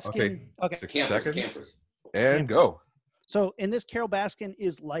Carol okay. Baskin, okay. 60 Campers, seconds. campers. And go. So in this, Carol Baskin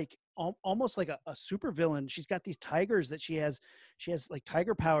is like almost like a super villain. She's got these tigers that she has like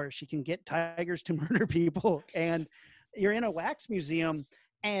tiger powers. She can get tigers to murder people. And you're in a wax museum.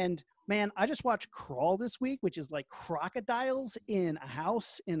 And man, I just watched Crawl this week, which is like crocodiles in a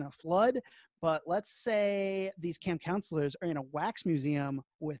house in a flood. But let's say these camp counselors are in a wax museum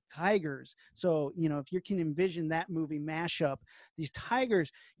with tigers. So, you know, if you can envision that movie mashup, these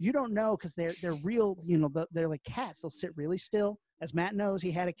tigers, you don't know because they're real, you know, they're like cats. They'll sit really still. As Matt knows,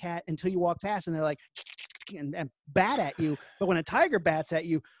 he had a cat until you walk past and they're like, and bat at you. But when a tiger bats at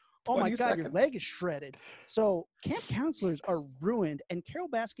you, oh my 20 God, your seconds. leg is shredded. So camp counselors are ruined, and Carol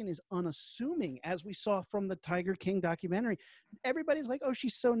Baskin is unassuming, as we saw from the Tiger King documentary. Everybody's like, oh,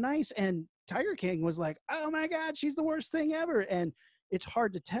 she's so nice. And Tiger King was like, oh my God, she's the worst thing ever. And it's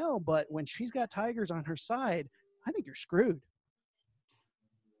hard to tell, but when she's got tigers on her side, I think you're screwed.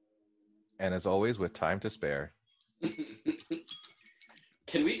 And as always, with time to spare.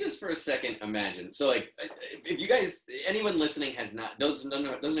 Can we just for a second imagine? So, like, if you guys, anyone listening doesn't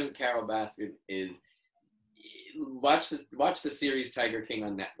know who Carol Baskin is, watch the series Tiger King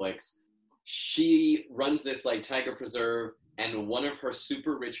on Netflix. She runs this like tiger preserve, and one of her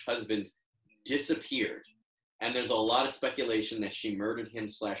super rich husbands disappeared, and there's a lot of speculation that she murdered him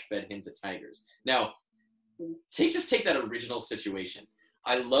 / fed him to tigers. Now, take that original situation.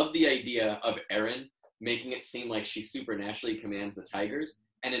 I love the idea of Erin making it seem like she supernaturally commands the tigers.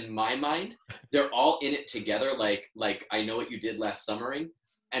 And in my mind, they're all in it together, like I know what you did last summering.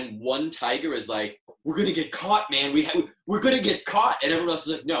 And one tiger is like, we're going to get caught, man. We're going to get caught. And everyone else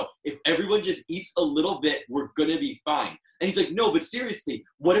is like, no, if everyone just eats a little bit, we're going to be fine. And he's like, no, but seriously,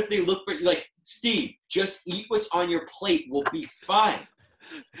 what if they look for you? Like, Steve, just eat what's on your plate. We'll be fine.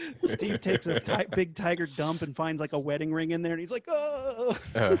 Steve takes a big tiger dump and finds like a wedding ring in there, and he's like, oh.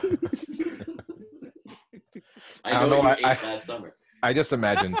 I don't know know, what you I- ate last summer. I just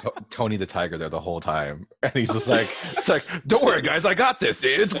imagine Tony the Tiger there the whole time, and he's just like, "It's like, don't worry, guys, I got this.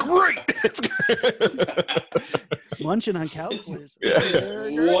 It's great. It's great." Lunching on counselors. This is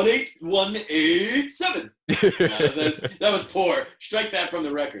 18187. That was poor. Strike that from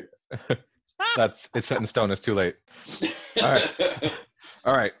the record. It's set in stone. It's too late.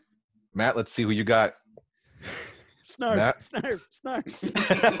 All right, Matt. Let's see who you got. Snarf, Matt?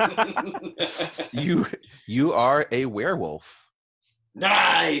 snarf. You are a werewolf.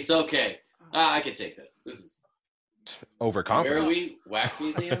 Nice. Okay. I can take this. This is where are Overconfident. we? Wax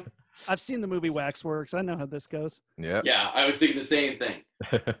Museum? I've seen the movie Waxworks. I know how this goes. Yeah. Yeah, I was thinking the same thing.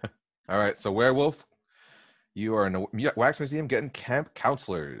 All right. So werewolf, you are in a wax museum getting camp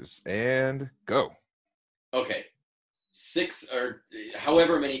counselors, and go. Okay. 6 or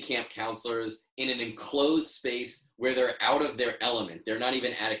however many camp counselors in an enclosed space where they're out of their element. They're not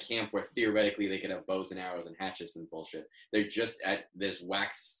even at a camp where theoretically they could have bows and arrows and hatchets and bullshit. They're just at this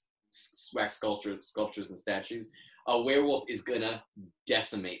wax sculptures and statues. A werewolf is gonna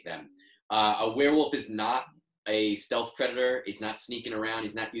decimate them. A werewolf is not a stealth predator. It's not sneaking around.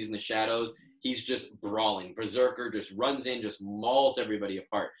 He's not using the shadows. He's just brawling. Berserker just runs in, just mauls everybody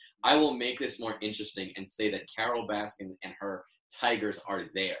apart. I will make this more interesting and say that Carol Baskin and her tigers are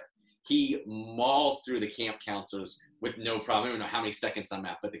there. He mauls through the camp counselors with no problem. I don't know how many seconds I'm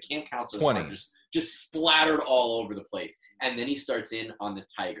at, but the camp counselors 20. are just splattered all over the place. And then he starts in on the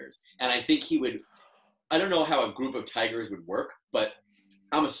tigers. And I think he would, I don't know how a group of tigers would work, but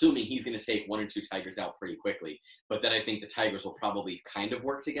I'm assuming he's going to take 1 or 2 tigers out pretty quickly. But then I think the tigers will probably kind of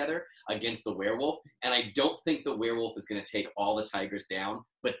work together against the werewolf. And I don't think the werewolf is going to take all the tigers down.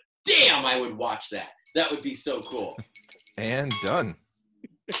 But damn, I would watch that. That would be so cool. And done.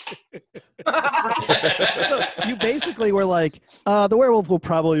 So you basically were like, the werewolf will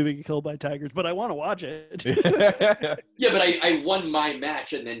probably be killed by tigers, but I want to watch it. Yeah, but I won my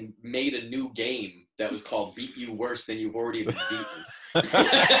match and then made a new game that was called Beat You Worse Than You've Already Been Beaten.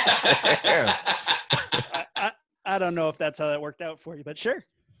 I don't know if that's how that worked out for you, but sure.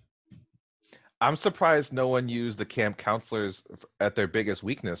 I'm surprised no one used the camp counselors at their biggest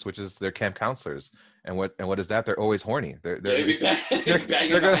weakness, which is their camp counselors. And what is that? They're always horny. Yeah, they'd be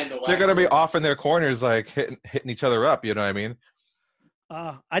banging behind the They're gonna be waxwork. off in their corners, like hitting each other up. You know what I mean?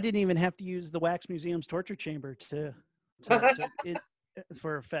 I didn't even have to use the Wax Museum's torture chamber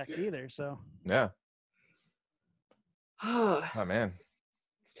for effect either. So Yeah. Oh, Oh man.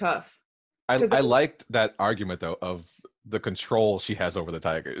 it's tough. I 'Cause liked that argument though of the control she has over the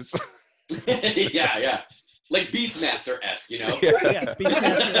tigers. Yeah. Like Beastmaster-esque, you know? yeah,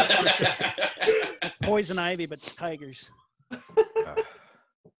 Beastmaster, Poison Ivy, but tigers.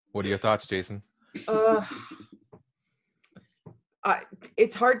 What are your thoughts, Jason?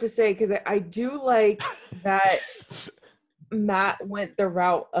 It's hard to say because I do like that Matt went the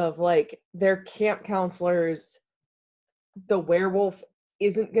route of like their camp counselors. The werewolf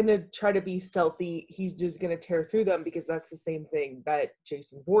isn't going to try to be stealthy. He's just going to tear through them because that's the same thing that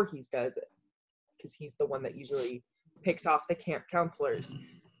Jason Voorhees does, because he's the one that usually picks off the camp counselors.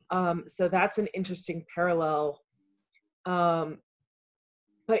 So that's an interesting parallel. But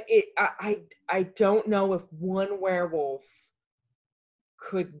I don't know if one werewolf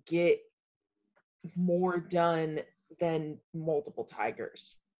could get more done than multiple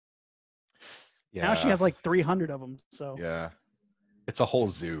tigers. Yeah. Now she has like 300 of them. So Yeah. It's a whole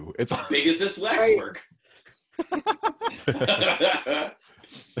zoo. It's How big is this waxwork?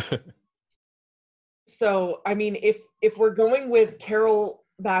 So, I mean, if we're going with Carol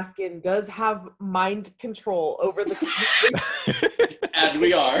Baskin does have mind control over the tigers, And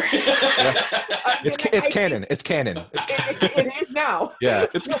we are. it's canon. It's canon. it is now. Yeah.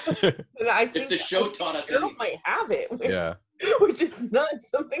 And I think If the show taught us Carol anything. might have it, Yeah. which is not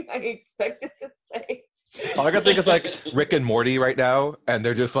something I expected to say. All I can think is like Rick and Morty right now, and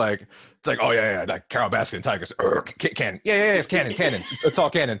they're just like, it's like, oh yeah, like Carol Baskin Tigers, canon, yeah, it's canon, it's all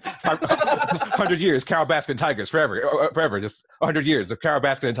canon. 100 years, Carol Baskin Tigers, forever, just 100 years of Carol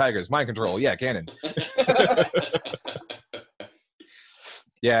Baskin and Tigers, mind control, yeah, canon.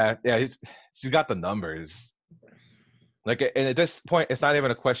 yeah, she's got the numbers. Like, and at this point, it's not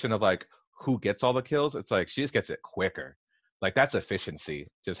even a question of like who gets all the kills. It's like she just gets it quicker. Like that's efficiency,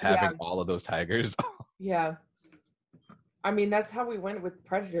 just having all of those tigers. Yeah. I mean, that's how we went with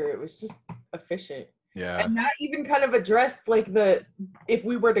Predator. It was just efficient. Yeah. And that even kind of addressed like if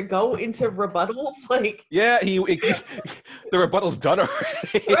we were to go into rebuttals, like Yeah, the rebuttal's done already.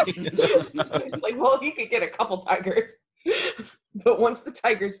 it's like, well, he could get a couple tigers. But once the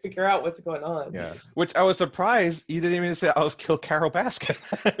tigers figure out what's going on. Yeah. Which I was surprised you didn't even say, I'll kill Carol Baskin.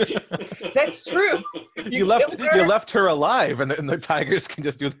 That's true. You left her alive, and the tigers can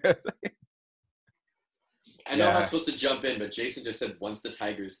just do their thing. I know I'm not supposed to jump in, but Jason just said once the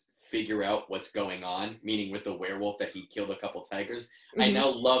tigers figure out what's going on, meaning with the werewolf that he killed a couple tigers, I now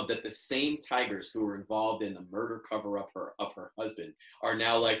love that the same tigers who were involved in the murder cover-up of her husband are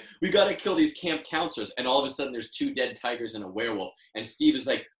now like, we gotta kill these camp counselors, and all of a sudden there's 2 dead tigers and a werewolf, and Steve is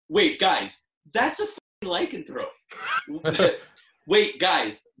like, wait, guys, that's a freaking lycanthrope. Wait,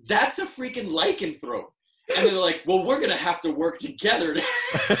 guys, that's a freaking lycanthrope. And they're like, well, we're gonna have to work together.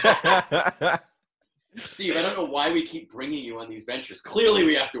 Steve, I don't know why we keep bringing you on these ventures. Clearly,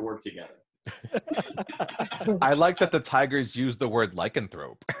 we have to work together. I like that the tigers use the word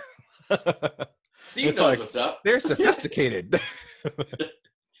lycanthrope. Steve It's knows like, what's up. They're sophisticated.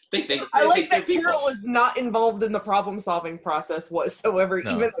 I like that Carol was not involved in the problem-solving process whatsoever.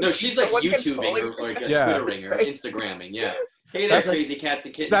 No. Even though No, she's like YouTubing controlling or like Yeah. Twittering or Instagramming. Yeah. Hey there, That's like- crazy cats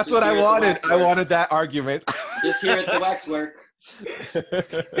and kittens. That's Just what I here at the wanted. I Waxwork. wanted that argument. Just here at the Waxwork.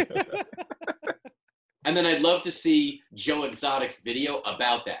 And then I'd love to see Joe Exotic's video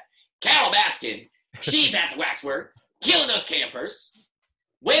about that. Carol Baskin, she's at the Waxwork, killing those campers.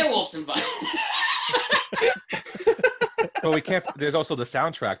 Werewolves involved. But we can't. There's also the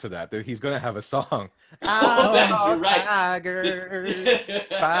soundtrack to that. He's gonna have a song. Oh, that's right. Tigers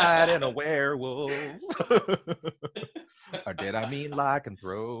fighting a werewolf. Or did I mean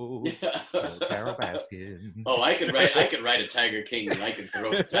lycanthrope? Oh, Carol Baskin. Oh, I could write a Tiger King and I could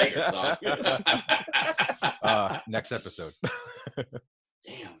throw a tiger song. Next episode.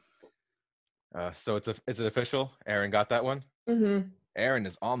 Damn. So is it official? Aaron got that one. Mm-hmm. Aaron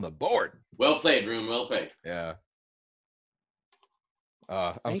is on the board. Well played, Room. Well played. Yeah.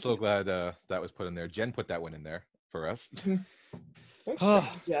 I'm Thank so you. glad that was put in there. Jen put that one in there for us.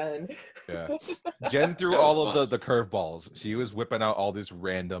 Jen. Yeah. Jen threw That was all of fun. the curveballs. She was whipping out all these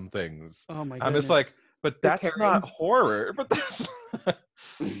random things. Oh my I'm goodness. just like, but that's not Karens. horror. But that's.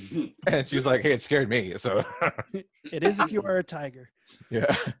 And she's like, hey, it scared me. So. It is if you are a tiger.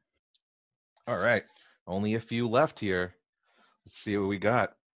 Yeah. All right. Only a few left here. Let's see what we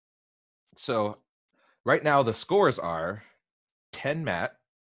got. So right now the scores are 10 Matt,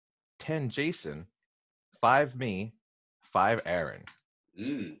 10 Jason, 5 me, 5 Aaron.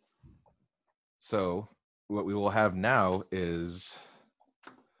 Mm. So what we will have now is,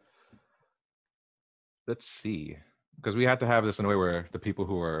 let's see, because we have to have this in a way where the people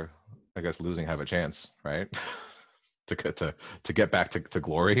who are, I guess, losing have a chance, right? to get back to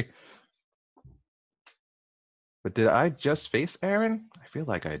glory. But did I just face Aaron? I feel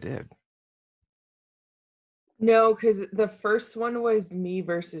like I did. No, because the first one was me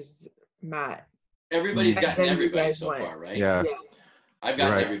versus Matt. Everybody's Mm. And gotten then you everybody guys so went. far, right? Yeah, Yeah. I've you're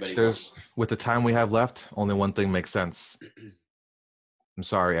gotten right. everybody There's once. with the time we have left, only one thing makes sense. I'm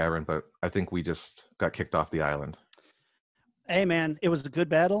sorry, Aaron, but I think we just got kicked off the island. Hey man, it was a good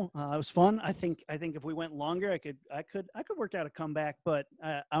battle. It was fun. I think if we went longer, I could work out a comeback. But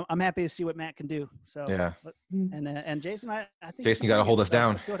I'm happy to see what Matt can do. So Yeah. and Jason, I think Jason, you got to hold us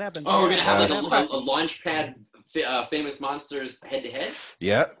down. Let's see what happens. Oh, we're gonna have Yeah. like a launch pad, famous monsters head to head.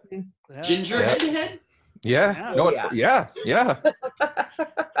 Yeah. Ginger Yeah. head to head. Yeah. Yeah. No, Yeah. yeah. Yeah.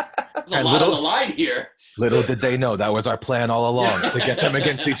 There's a And lot on the line here. Little did they know that was our plan all along, to get them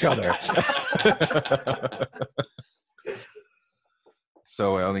against each other.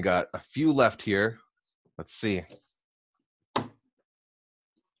 So I only got a few left here. Let's see.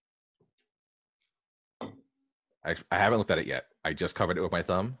 I haven't looked at it yet. I just covered it with my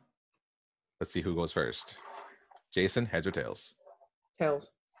thumb. Let's see who goes first. Jason, heads or tails?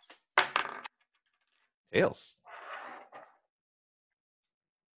 Tails. Tails.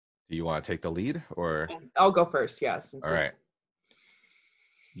 Do you want to take the lead or? I'll go first, yes. All right.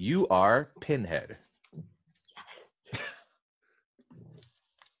 You are Pinhead.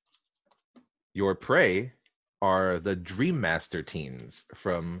 Your prey are the Dream Master teens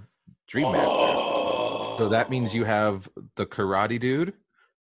from Dream Master. Oh. So that means you have the karate dude,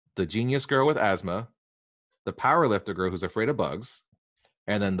 the genius girl with asthma, the powerlifter girl who's afraid of bugs,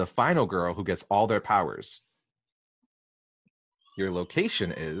 and then the final girl who gets all their powers. Your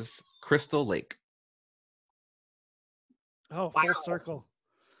location is Crystal Lake. Oh, Wow. full circle.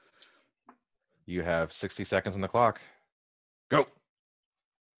 You have 60 seconds on the clock. Go.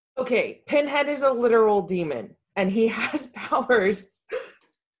 Okay, Pinhead is a literal demon, and he has powers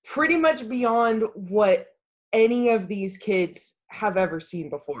pretty much beyond what any of these kids have ever seen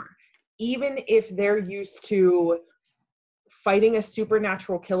before. Even if they're used to fighting a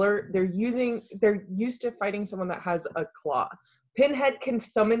supernatural killer, they're used to fighting someone that has a claw. Pinhead can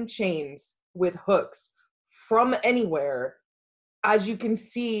summon chains with hooks from anywhere, as you can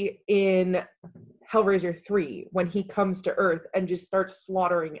see in Hellraiser 3 when he comes to Earth and just starts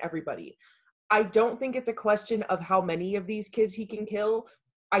slaughtering everybody. I don't think it's a question of how many of these kids he can kill.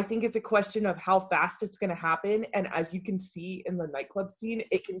 I think it's a question of how fast it's going to happen. And as you can see in the nightclub scene,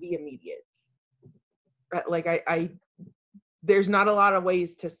 it can be immediate. Like there's not a lot of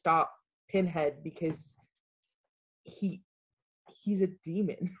ways to stop Pinhead because he's a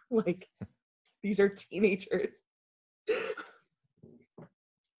demon. Like, these are teenagers.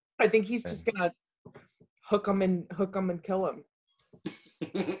 I think he's just gonna hook them and kill him.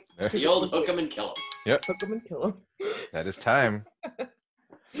 The old hook 'em and kill 'em. Yep, Hook them and kill him. that is time.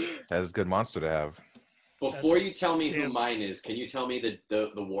 That is a good monster to have. Before you tell me who Damn. mine is, can you tell me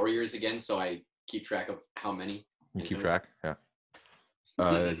the warriors again so I keep track of how many? You keep track? Yeah.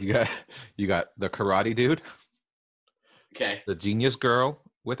 You got the karate dude, Okay. the genius girl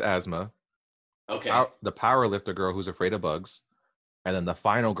with asthma, Okay. the power lifter girl who's afraid of bugs, and then the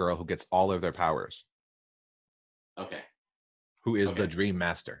final girl who gets all of their powers, Okay. who is the Okay. Dream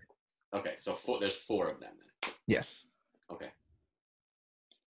Master. Okay. So there's 4 of them then. Yes. Okay.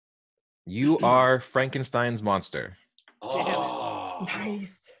 You are Frankenstein's monster. Oh.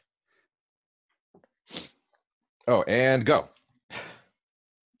 Nice. Oh, and go.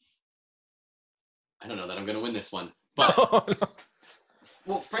 I don't know that I'm gonna win this one, but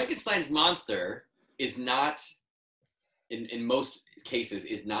well, Frankenstein's monster is not, in most cases,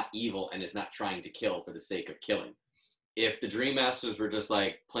 is not evil and is not trying to kill for the sake of killing. If the Dream Masters were just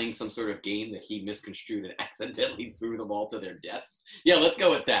like playing some sort of game that he misconstrued and accidentally threw them all to their deaths, yeah, let's go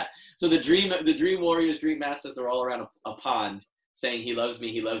with that. So the Dream Warriors, Dream Masters are all around a pond saying he loves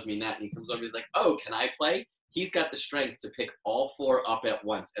me not, and he comes over, he's like, oh, can I play? He's got the strength to pick all 4 up at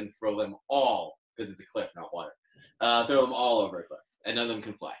once and throw them all, because it's a cliff, not water. Throw them all over a cliff, and none of them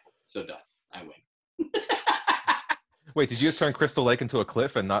can fly. So done. I win. Wait, did you just turn Crystal Lake into a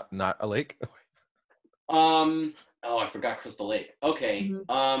cliff and not a lake? Oh, I forgot Crystal Lake. Okay.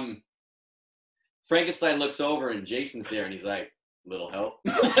 Mm-hmm. Frankenstein looks over and Jason's there, and he's like, "Little help."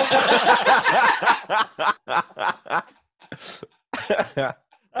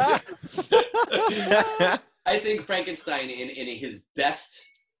 I think Frankenstein in his best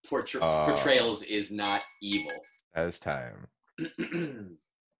portrayals is not evil. As time.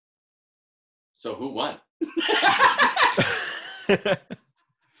 So who won?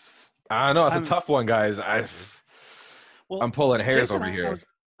 I don't know. It's a tough one, guys. I'm pulling hairs Jason, over here.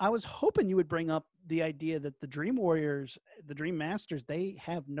 I was hoping you would bring up the idea that the Dream Warriors, the Dream Masters, they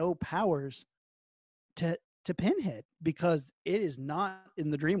have no powers to Pinhead because it is not in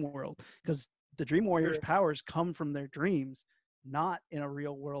the dream world. Because the Dream Warriors' powers come from their dreams, not in a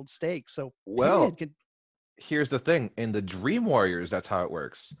real world stake. So Well, Pinhead here's the thing. In the Dream Warriors, that's how it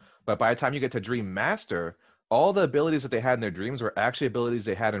works. But by the time you get to Dream Master, all the abilities that they had in their dreams were actually abilities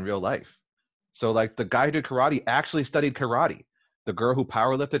they had in real life. So like the guy who did karate actually studied karate. The girl who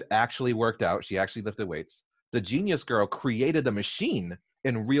powerlifted actually worked out. She actually lifted weights. The genius girl created the machine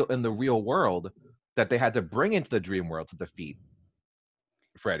in the real world that they had to bring into the dream world to defeat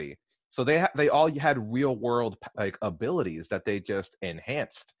Freddy. So they all had real world like abilities that they just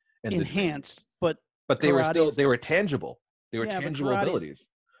enhanced. But they were tangible. They were tangible abilities.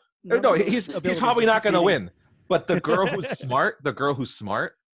 No, he's probably not going to win. But the girl who's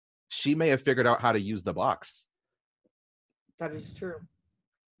smart, she may have figured out how to use the box. That is true.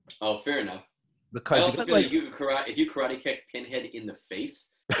 Oh, fair enough. Because I also feel like if you karate kick Pinhead in the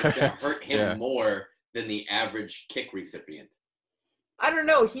face, it's going to hurt him more than the average kick recipient. I don't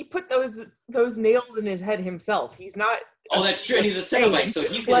know. He put those nails in his head himself. He's not. Oh, that's true. And he's a Cenobite, so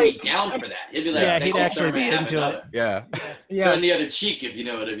he's going to be down for that. He'll be like, he'd actually be into it. Yeah. So in the other cheek, if you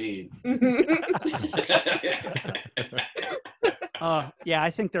know what I mean. I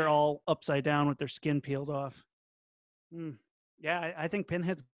think they're all upside down with their skin peeled off. Yeah, I think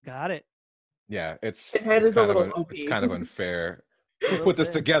Pinhead's got it. Yeah, Pinhead is a little OP. It's kind of unfair. Who put this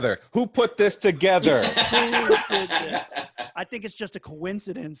together? Who put this together? I think it's just a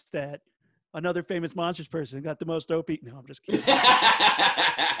coincidence that another famous Monsters person got the most OP. No, I'm just kidding.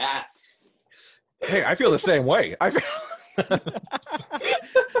 Hey, I feel the same way.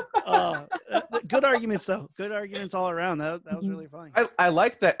 Good arguments, though. Good arguments all around. That was really funny. I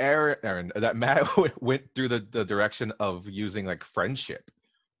like that Aaron, that Matt went through the direction of using like friendship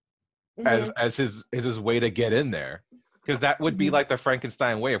as his way to get in there. Because that would be like the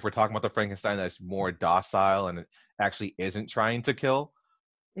Frankenstein way if we're talking about the Frankenstein that's more docile and actually isn't trying to kill.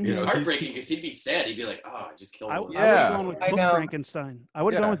 It's heartbreaking because he'd be sad. He'd be like, "Oh, I just killed him." I would have gone with Book Frankenstein. I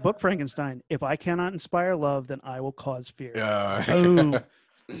would have gone with Book Frankenstein. If I cannot inspire love, then I will cause fear. Boom.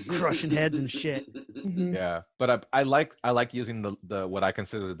 Crushing heads and shit. Yeah, but I like using the what I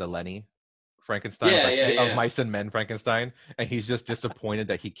consider the Lenny Frankenstein, of Mice and Men Frankenstein, and he's just disappointed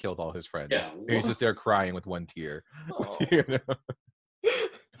that he killed all his friends. Yeah, he's just there crying with one tear. You know?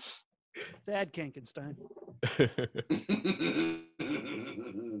 Sad Kankenstein.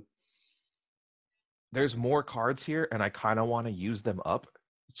 There's more cards here, and I kind of want to use them up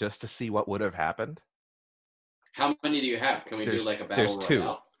just to see what would have happened. How many do you have? Can we do like a battle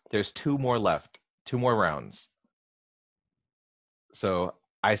royale? There's two more left. 2 more rounds. So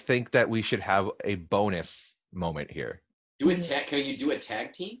I think that we should have a bonus moment here. Can you do a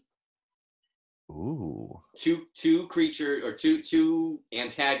tag team? Ooh. Two creature or two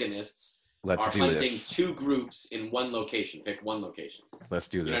antagonists are hunting 2 groups in one location. Pick one location. Let's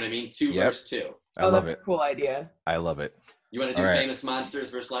do this. You know what I mean? 2 versus 2. That's a cool idea. I love it. You want to do Famous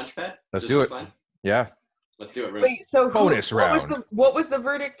Monsters versus Launchpad? Let's do it. Fun? Yeah. Let's do it. Rose. Wait, so bonus round. What was the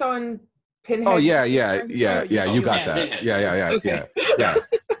verdict on Pinhead? Oh yeah. You got that. Pinhead. Yeah. Okay.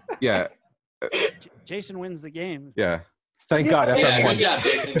 Yeah. Jason wins the game. Yeah. Thank God FM won.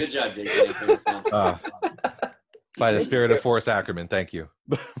 Good job, Jason. By the spirit of Forrest Ackerman, thank you.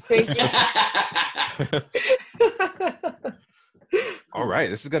 Thank you. All right,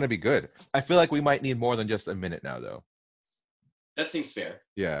 this is going to be good. I feel like we might need more than just a minute now, though. That seems fair.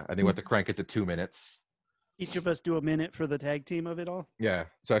 Yeah, I think we have to crank it to 2 minutes. Each of us do a minute for the tag team of it all? Yeah,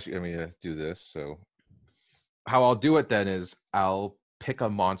 so actually, let me do this. So how I'll do it then is I'll pick a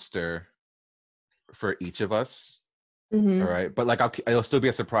monster for each of us. Mm-hmm. All right, but like it'll still be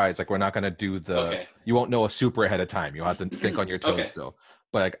a surprise. Like we're not gonna do you won't know a super ahead of time. You'll have to think on your toes still.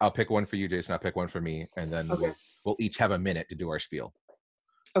 But like I'll pick one for you, Jason. I'll pick one for me, and then we'll each have a minute to do our spiel.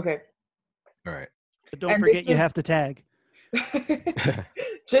 Okay. All right. But don't forget you have to tag.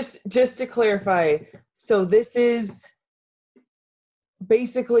 just to clarify, so this is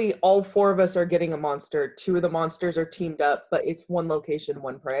basically all 4 of us are getting a monster. 2 of the monsters are teamed up, but it's one location,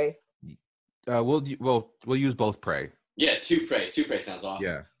 one prey. We'll use both prey. Yeah, 2 prey. 2 prey sounds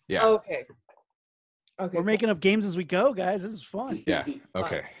awesome. Yeah. Okay. We're making up games as we go, guys. This is fun. Yeah.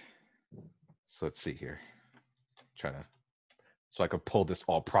 Okay. So let's see here. Trying to so I could pull this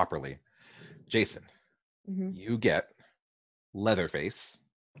all properly. Jason, Mhm. you get Leatherface.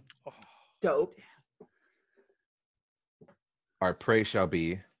 Dope. Our prey shall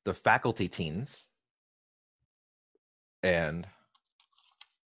be the faculty teens. And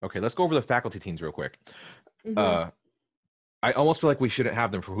okay, let's go over the faculty teens real quick. Mhm. I almost feel like we shouldn't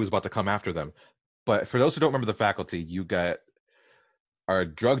have them for who's about to come after them. But for those who don't remember the faculty, you got our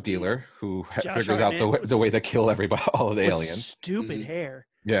drug dealer who Josh figures out Hartnett the way to kill everybody, all of the With aliens. stupid Mhm. hair.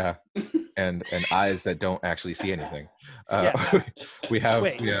 Yeah, and eyes that don't actually see anything. Yeah. We have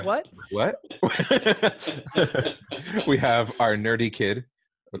Wait, what? what? We have our nerdy kid,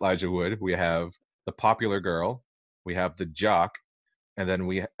 Elijah Wood. We have the popular girl. We have the jock, and then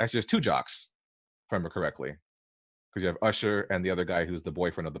actually there's 2 jocks, if I remember correctly, because you have Usher and the other guy who's the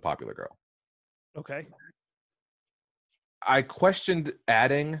boyfriend of the popular girl. Okay. I questioned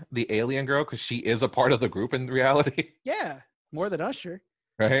adding the alien girl because she is a part of the group in reality, Yeah, more than Usher.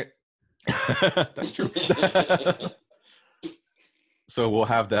 right? That's true. So we'll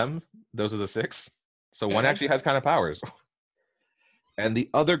have them. Those are the 6. So one Okay. actually has kind of powers. And the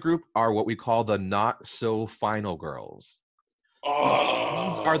other group are what we call the not so final girls. These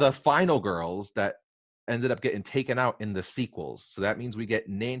are the final girls that ended up getting taken out in the sequels. So that means we get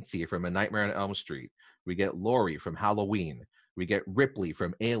Nancy from A Nightmare on Elm Street. We get Laurie from Halloween. We get Ripley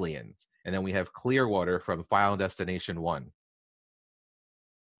from Aliens. And then we have Clearwater from Final Destination 1.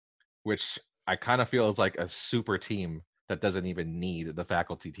 Which I kind of feel is like a super team that doesn't even need the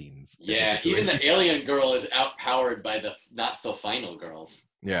faculty teens. in this Yeah, even the situation. alien girl is outpowered by the not so final girls.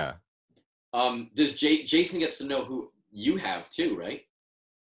 Yeah. Does Jason gets to know who you have too, right?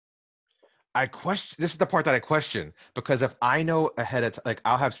 This is the part that I question, because if I know ahead of like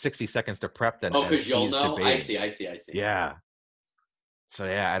I'll have 60 seconds to prep then. Oh, as because you'll he's know. I debating. see. Yeah. So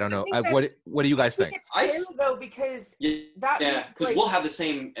yeah, I don't know. think What that's- do you guys I think? think it's fair though because that Yeah, means, because like, we'll have the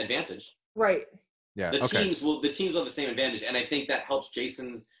same advantage. right. Yeah. The Okay. teams will have the same advantage, and I think that helps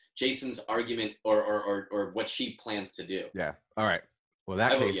Jason's argument or what she plans to do. Yeah. All right. Well, in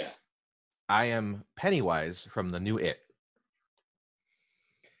that I vote case, yeah. I am Pennywise from the new It.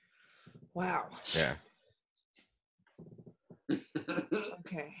 Wow. Yeah.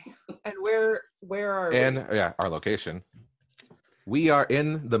 Okay. And where are we? And yeah, our location. We are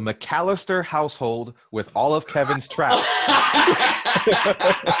in the McAllister household with all of Kevin's traps.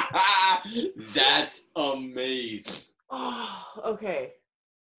 That's amazing. Oh, okay.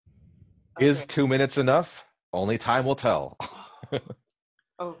 Is Okay. 2 minutes enough? Only time will tell.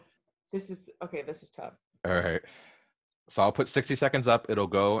 Oh, this is tough. All right. So I'll put 60 seconds up. It'll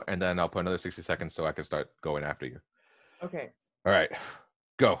go, and then I'll put another 60 seconds so I can start going after you. Okay. All right.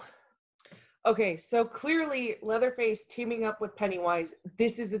 Go. Okay, so clearly Leatherface teaming up with Pennywise,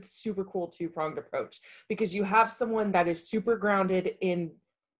 this is a super cool 2-pronged approach because you have someone that is super grounded in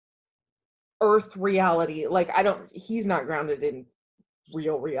Earth reality. Like he's not grounded in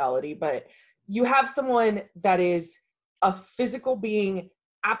real reality, but you have someone that is a physical being,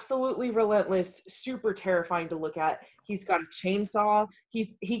 absolutely relentless, super terrifying to look at. He's got a chainsaw.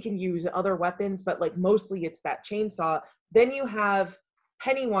 He can use other weapons, but like mostly it's that chainsaw. Then you have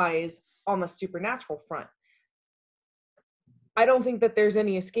Pennywise on the supernatural front. I don't think that there's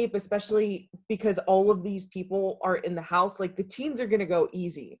any escape, especially because all of these people are in the house. Like the teens are going to go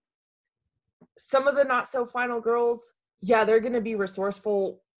easy. Some of the not so final girls, yeah, they're going to be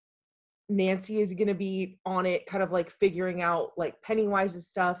resourceful. Nancy is going to be on it, kind of like figuring out like Pennywise's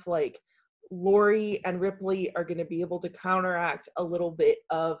stuff. Like Laurie and Ripley are going to be able to counteract a little bit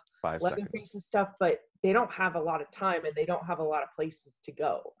of 5 seconds. Leatherface's stuff, but they don't have a lot of time and they don't have a lot of places to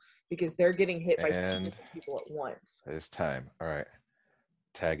go because they're getting hit by 2 different people at once. It's time. All right.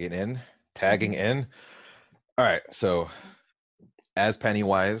 Tagging in. All right. So as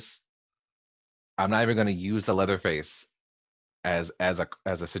Pennywise, I'm not even going to use the Leatherface as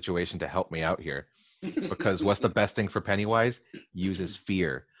a situation to help me out here, because what's the best thing for Pennywise? Uses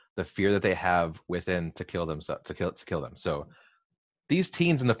fear, the fear that they have within to kill them. So these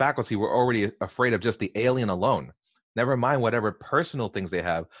teens in the faculty were already afraid of just the alien alone. Never mind whatever personal things they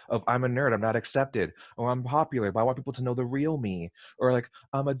have of I'm a nerd, I'm not accepted, or I'm popular, but I want people to know the real me, or like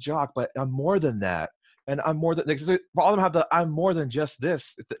I'm a jock, but I'm more than that. And I'm more than all of them have the I'm more than just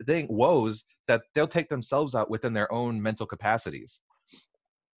this thing woes that they'll take themselves out within their own mental capacities.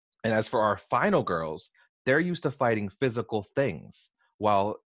 And as for our final girls, they're used to fighting physical things,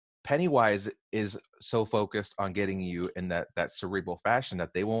 while Pennywise is so focused on getting you in that cerebral fashion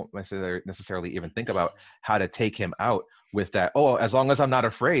that they won't necessarily even think about how to take him out with that. Oh, as long as I'm not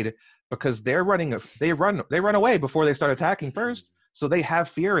afraid, because they run away before they start attacking first, so they have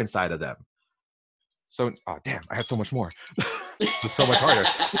fear inside of them. So, oh damn, I had so much more. It's so much harder.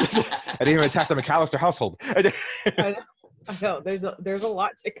 I didn't even attack the McAllister household. I know. There's a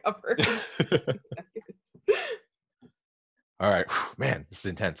lot to cover. In 60 seconds. All right, whew, man, this is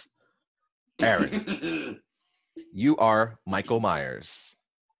intense. Aaron, you are Michael Myers.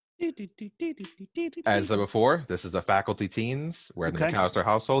 As before, this is the faculty teens. We're in the Okay. McAllister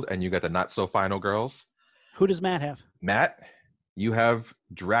household, and you got the not so final girls. Who does Matt have? Matt, you have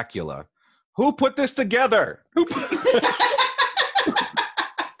Dracula. Who put this together?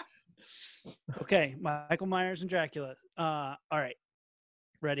 Okay, Michael Myers and Dracula. All right.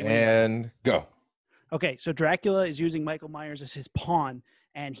 Ready? when you are. And go. Okay, so Dracula is using Michael Myers as his pawn,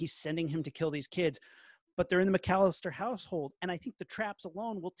 and he's sending him to kill these kids. But they're in the McAllister household, and I think the traps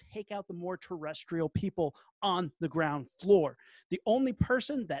alone will take out the more terrestrial people on the ground floor. The only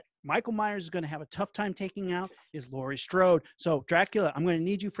person that Michael Myers is going to have a tough time taking out is Laurie Strode. So, Dracula, I'm going to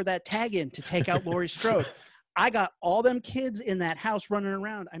need you for that tag-in to take out Laurie Strode. I got all them kids in that house running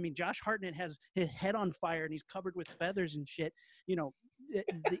around. I mean, Josh Hartnett has his head on fire, and he's covered with feathers and shit. You know,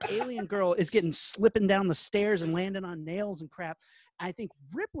 the alien girl is slipping down the stairs and landing on nails and crap. I think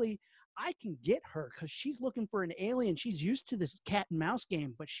Ripley, I can get her because she's looking for an alien. She's used to this cat and mouse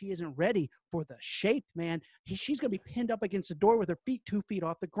game, but she isn't ready for the shape, man. She's going to be pinned up against the door with her feet 2 feet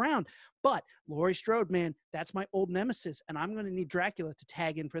off the ground. But Laurie Strode, man, that's my old nemesis, and I'm going to need Dracula to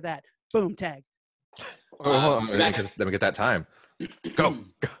tag in for that. Boom, tag. Oh, hold on. Let me get that time. Go.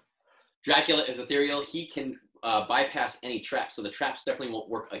 Dracula is ethereal. He can bypass any traps, so the traps definitely won't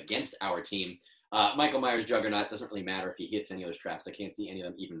work against our team. Michael Myers' Juggernaut doesn't really matter if he hits any of those traps. I can't see any of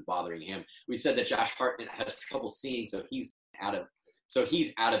them even bothering him. We said that Josh Hartnett has trouble seeing, so he's out of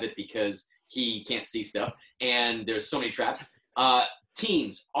it because he can't see stuff. And there's so many traps.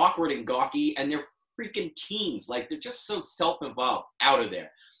 Teens, awkward and gawky, and they're freaking teens. Like, they're just so self-involved. Out of there.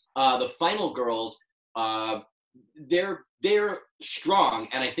 The final girls, they're strong,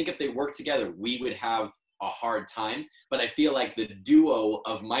 and I think if they work together, we would have a hard time. But I feel like the duo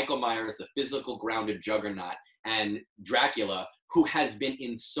of Michael Myers, the physical grounded Juggernaut, and Dracula, who has been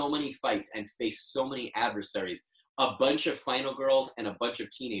in so many fights and faced so many adversaries, a bunch of final girls and a bunch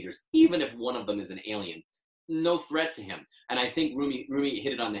of teenagers, even if one of them is an alien, no threat to him. And I think Rumi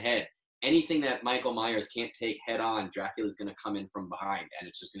hit it on the head. Anything that Michael Myers can't take head on, Dracula's going to come in from behind, and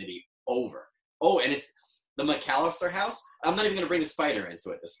it's just going to be over. Oh, and it's the McAllister house. I'm not even going to bring the spider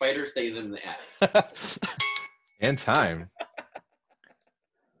into it. The spider stays in the attic. And time.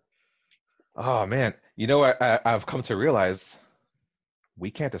 Oh, man. You know what I've come to realize?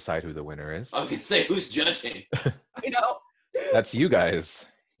 We can't decide who the winner is. I was going to say, who's judging? I know. That's you guys.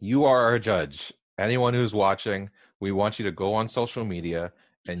 You are our judge. Anyone who's watching, we want you to go on social media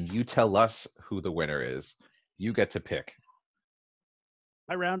and you tell us who the winner is. You get to pick.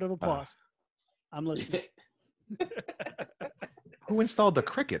 My round of applause. I'm listening. Who installed the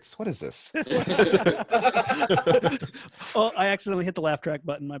crickets? What is this? Oh, I accidentally hit the laugh track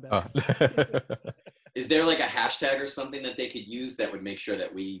button. My bad. Oh. Is there like a hashtag or something that they could use that would make sure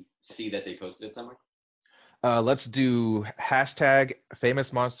that we see that they posted it somewhere? Let's do hashtag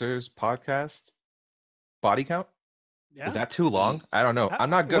Famous Monsters Podcast body count. Yeah. Is that too long? I don't know. I'm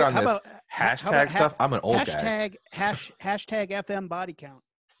not good on this hashtag stuff. I'm an old guy. Hashtag FM body count.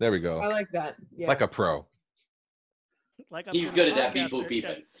 There we go. I like that. Yeah. Like a pro. Like He's good at that beep boop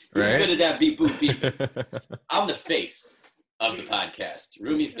beeping. He's Right? good at that beep boop beeping. I'm the face of the podcast.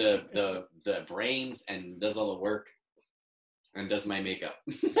 Rumi's the brains and does all the work and does my makeup.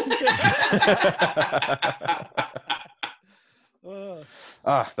 That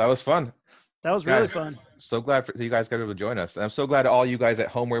was fun. That was really Guys, fun. So glad that you guys got to join us. And I'm so glad all you guys at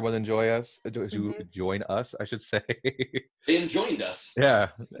home were able to enjoy us. Join us, I should say. They joined us. Yeah,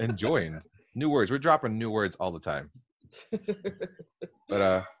 and join. New words. We're dropping new words all the time. But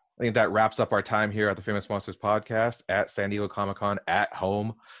I think that wraps up our time here at the Famous Monsters Podcast at San Diego Comic-Con at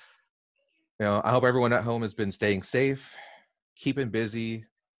home. You know, I hope everyone at home has been staying safe, keeping busy,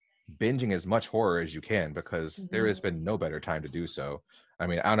 binging as much horror as you can, because there has been no better time to do so. I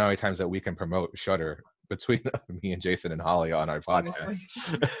mean, I don't know how many times that we can promote Shudder between me and Jason and Holly on our podcast.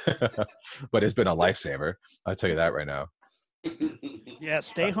 But it's been a lifesaver. I'll tell you that right now. Yeah,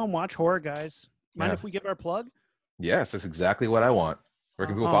 stay home, watch horror, guys. Mind Yeah. if we give our plug? Yes, that's exactly what I want. Where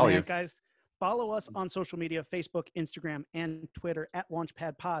can people follow you? Guys, follow us on social media, Facebook, Instagram, and Twitter at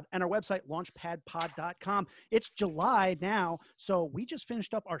Launchpad Pod, and our website, launchpadpod.com. It's July now, so we just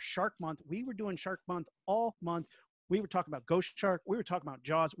finished up our Shark Month. We were doing Shark Month all month. We were talking about Ghost Shark. We were talking about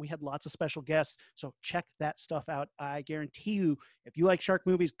Jaws. We had lots of special guests, so check that stuff out. I guarantee you, if you like shark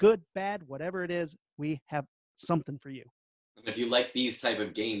movies, good, bad, whatever it is, we have something for you. And if you like these type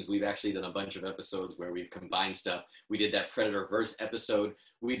of games, we've actually done a bunch of episodes where we've combined stuff. We did that Predator-verse episode.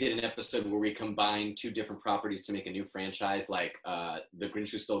 We did an episode where we combined 2 different properties to make a new franchise, like The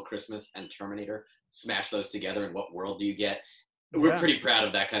Grinch Who Stole Christmas and Terminator. Smash those together, and what world do you get? We're pretty proud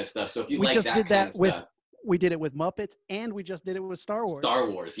of that kind of stuff. So if you like that kind of stuff. We did it with Muppets, and we just did it with Star Wars. Star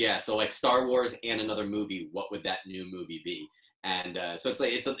Wars, yeah. So like Star Wars and another movie, what would that new movie be? And so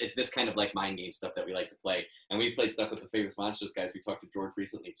it's this kind of like mind game stuff that we like to play. And we played stuff with the Famous Monsters guys. We talked to George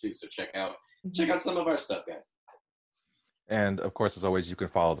recently too. So check out some of our stuff, guys. And of course, as always, you can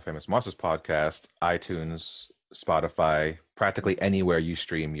follow the Famous Monsters podcast, iTunes, Spotify, practically anywhere you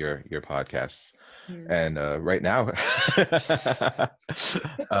stream your podcasts. And right now,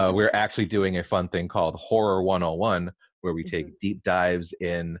 we're actually doing a fun thing called Horror 101, where we take deep dives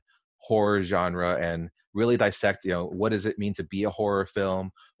in horror genre and really dissect, what does it mean to be a horror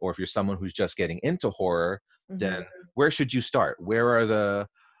film? Or if you're someone who's just getting into horror, then where should you start? Where are the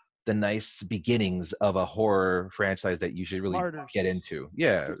nice beginnings of a horror franchise that you should really get into?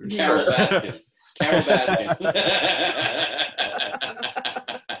 Yeah. Carol Baskins. Carol Baskins.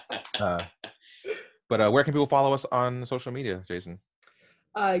 But where can people follow us on social media, Jason?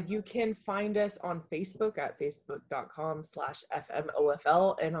 You can find us on Facebook at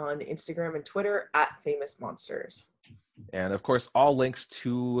facebook.com/FMOFL and on Instagram and Twitter at Famous Monsters. And of course, all links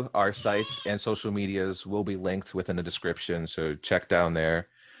to our sites and social medias will be linked within the description. So check down there.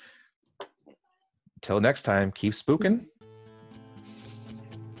 Till next time, keep spooking.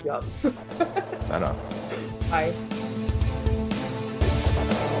 Yup. I know. Bye.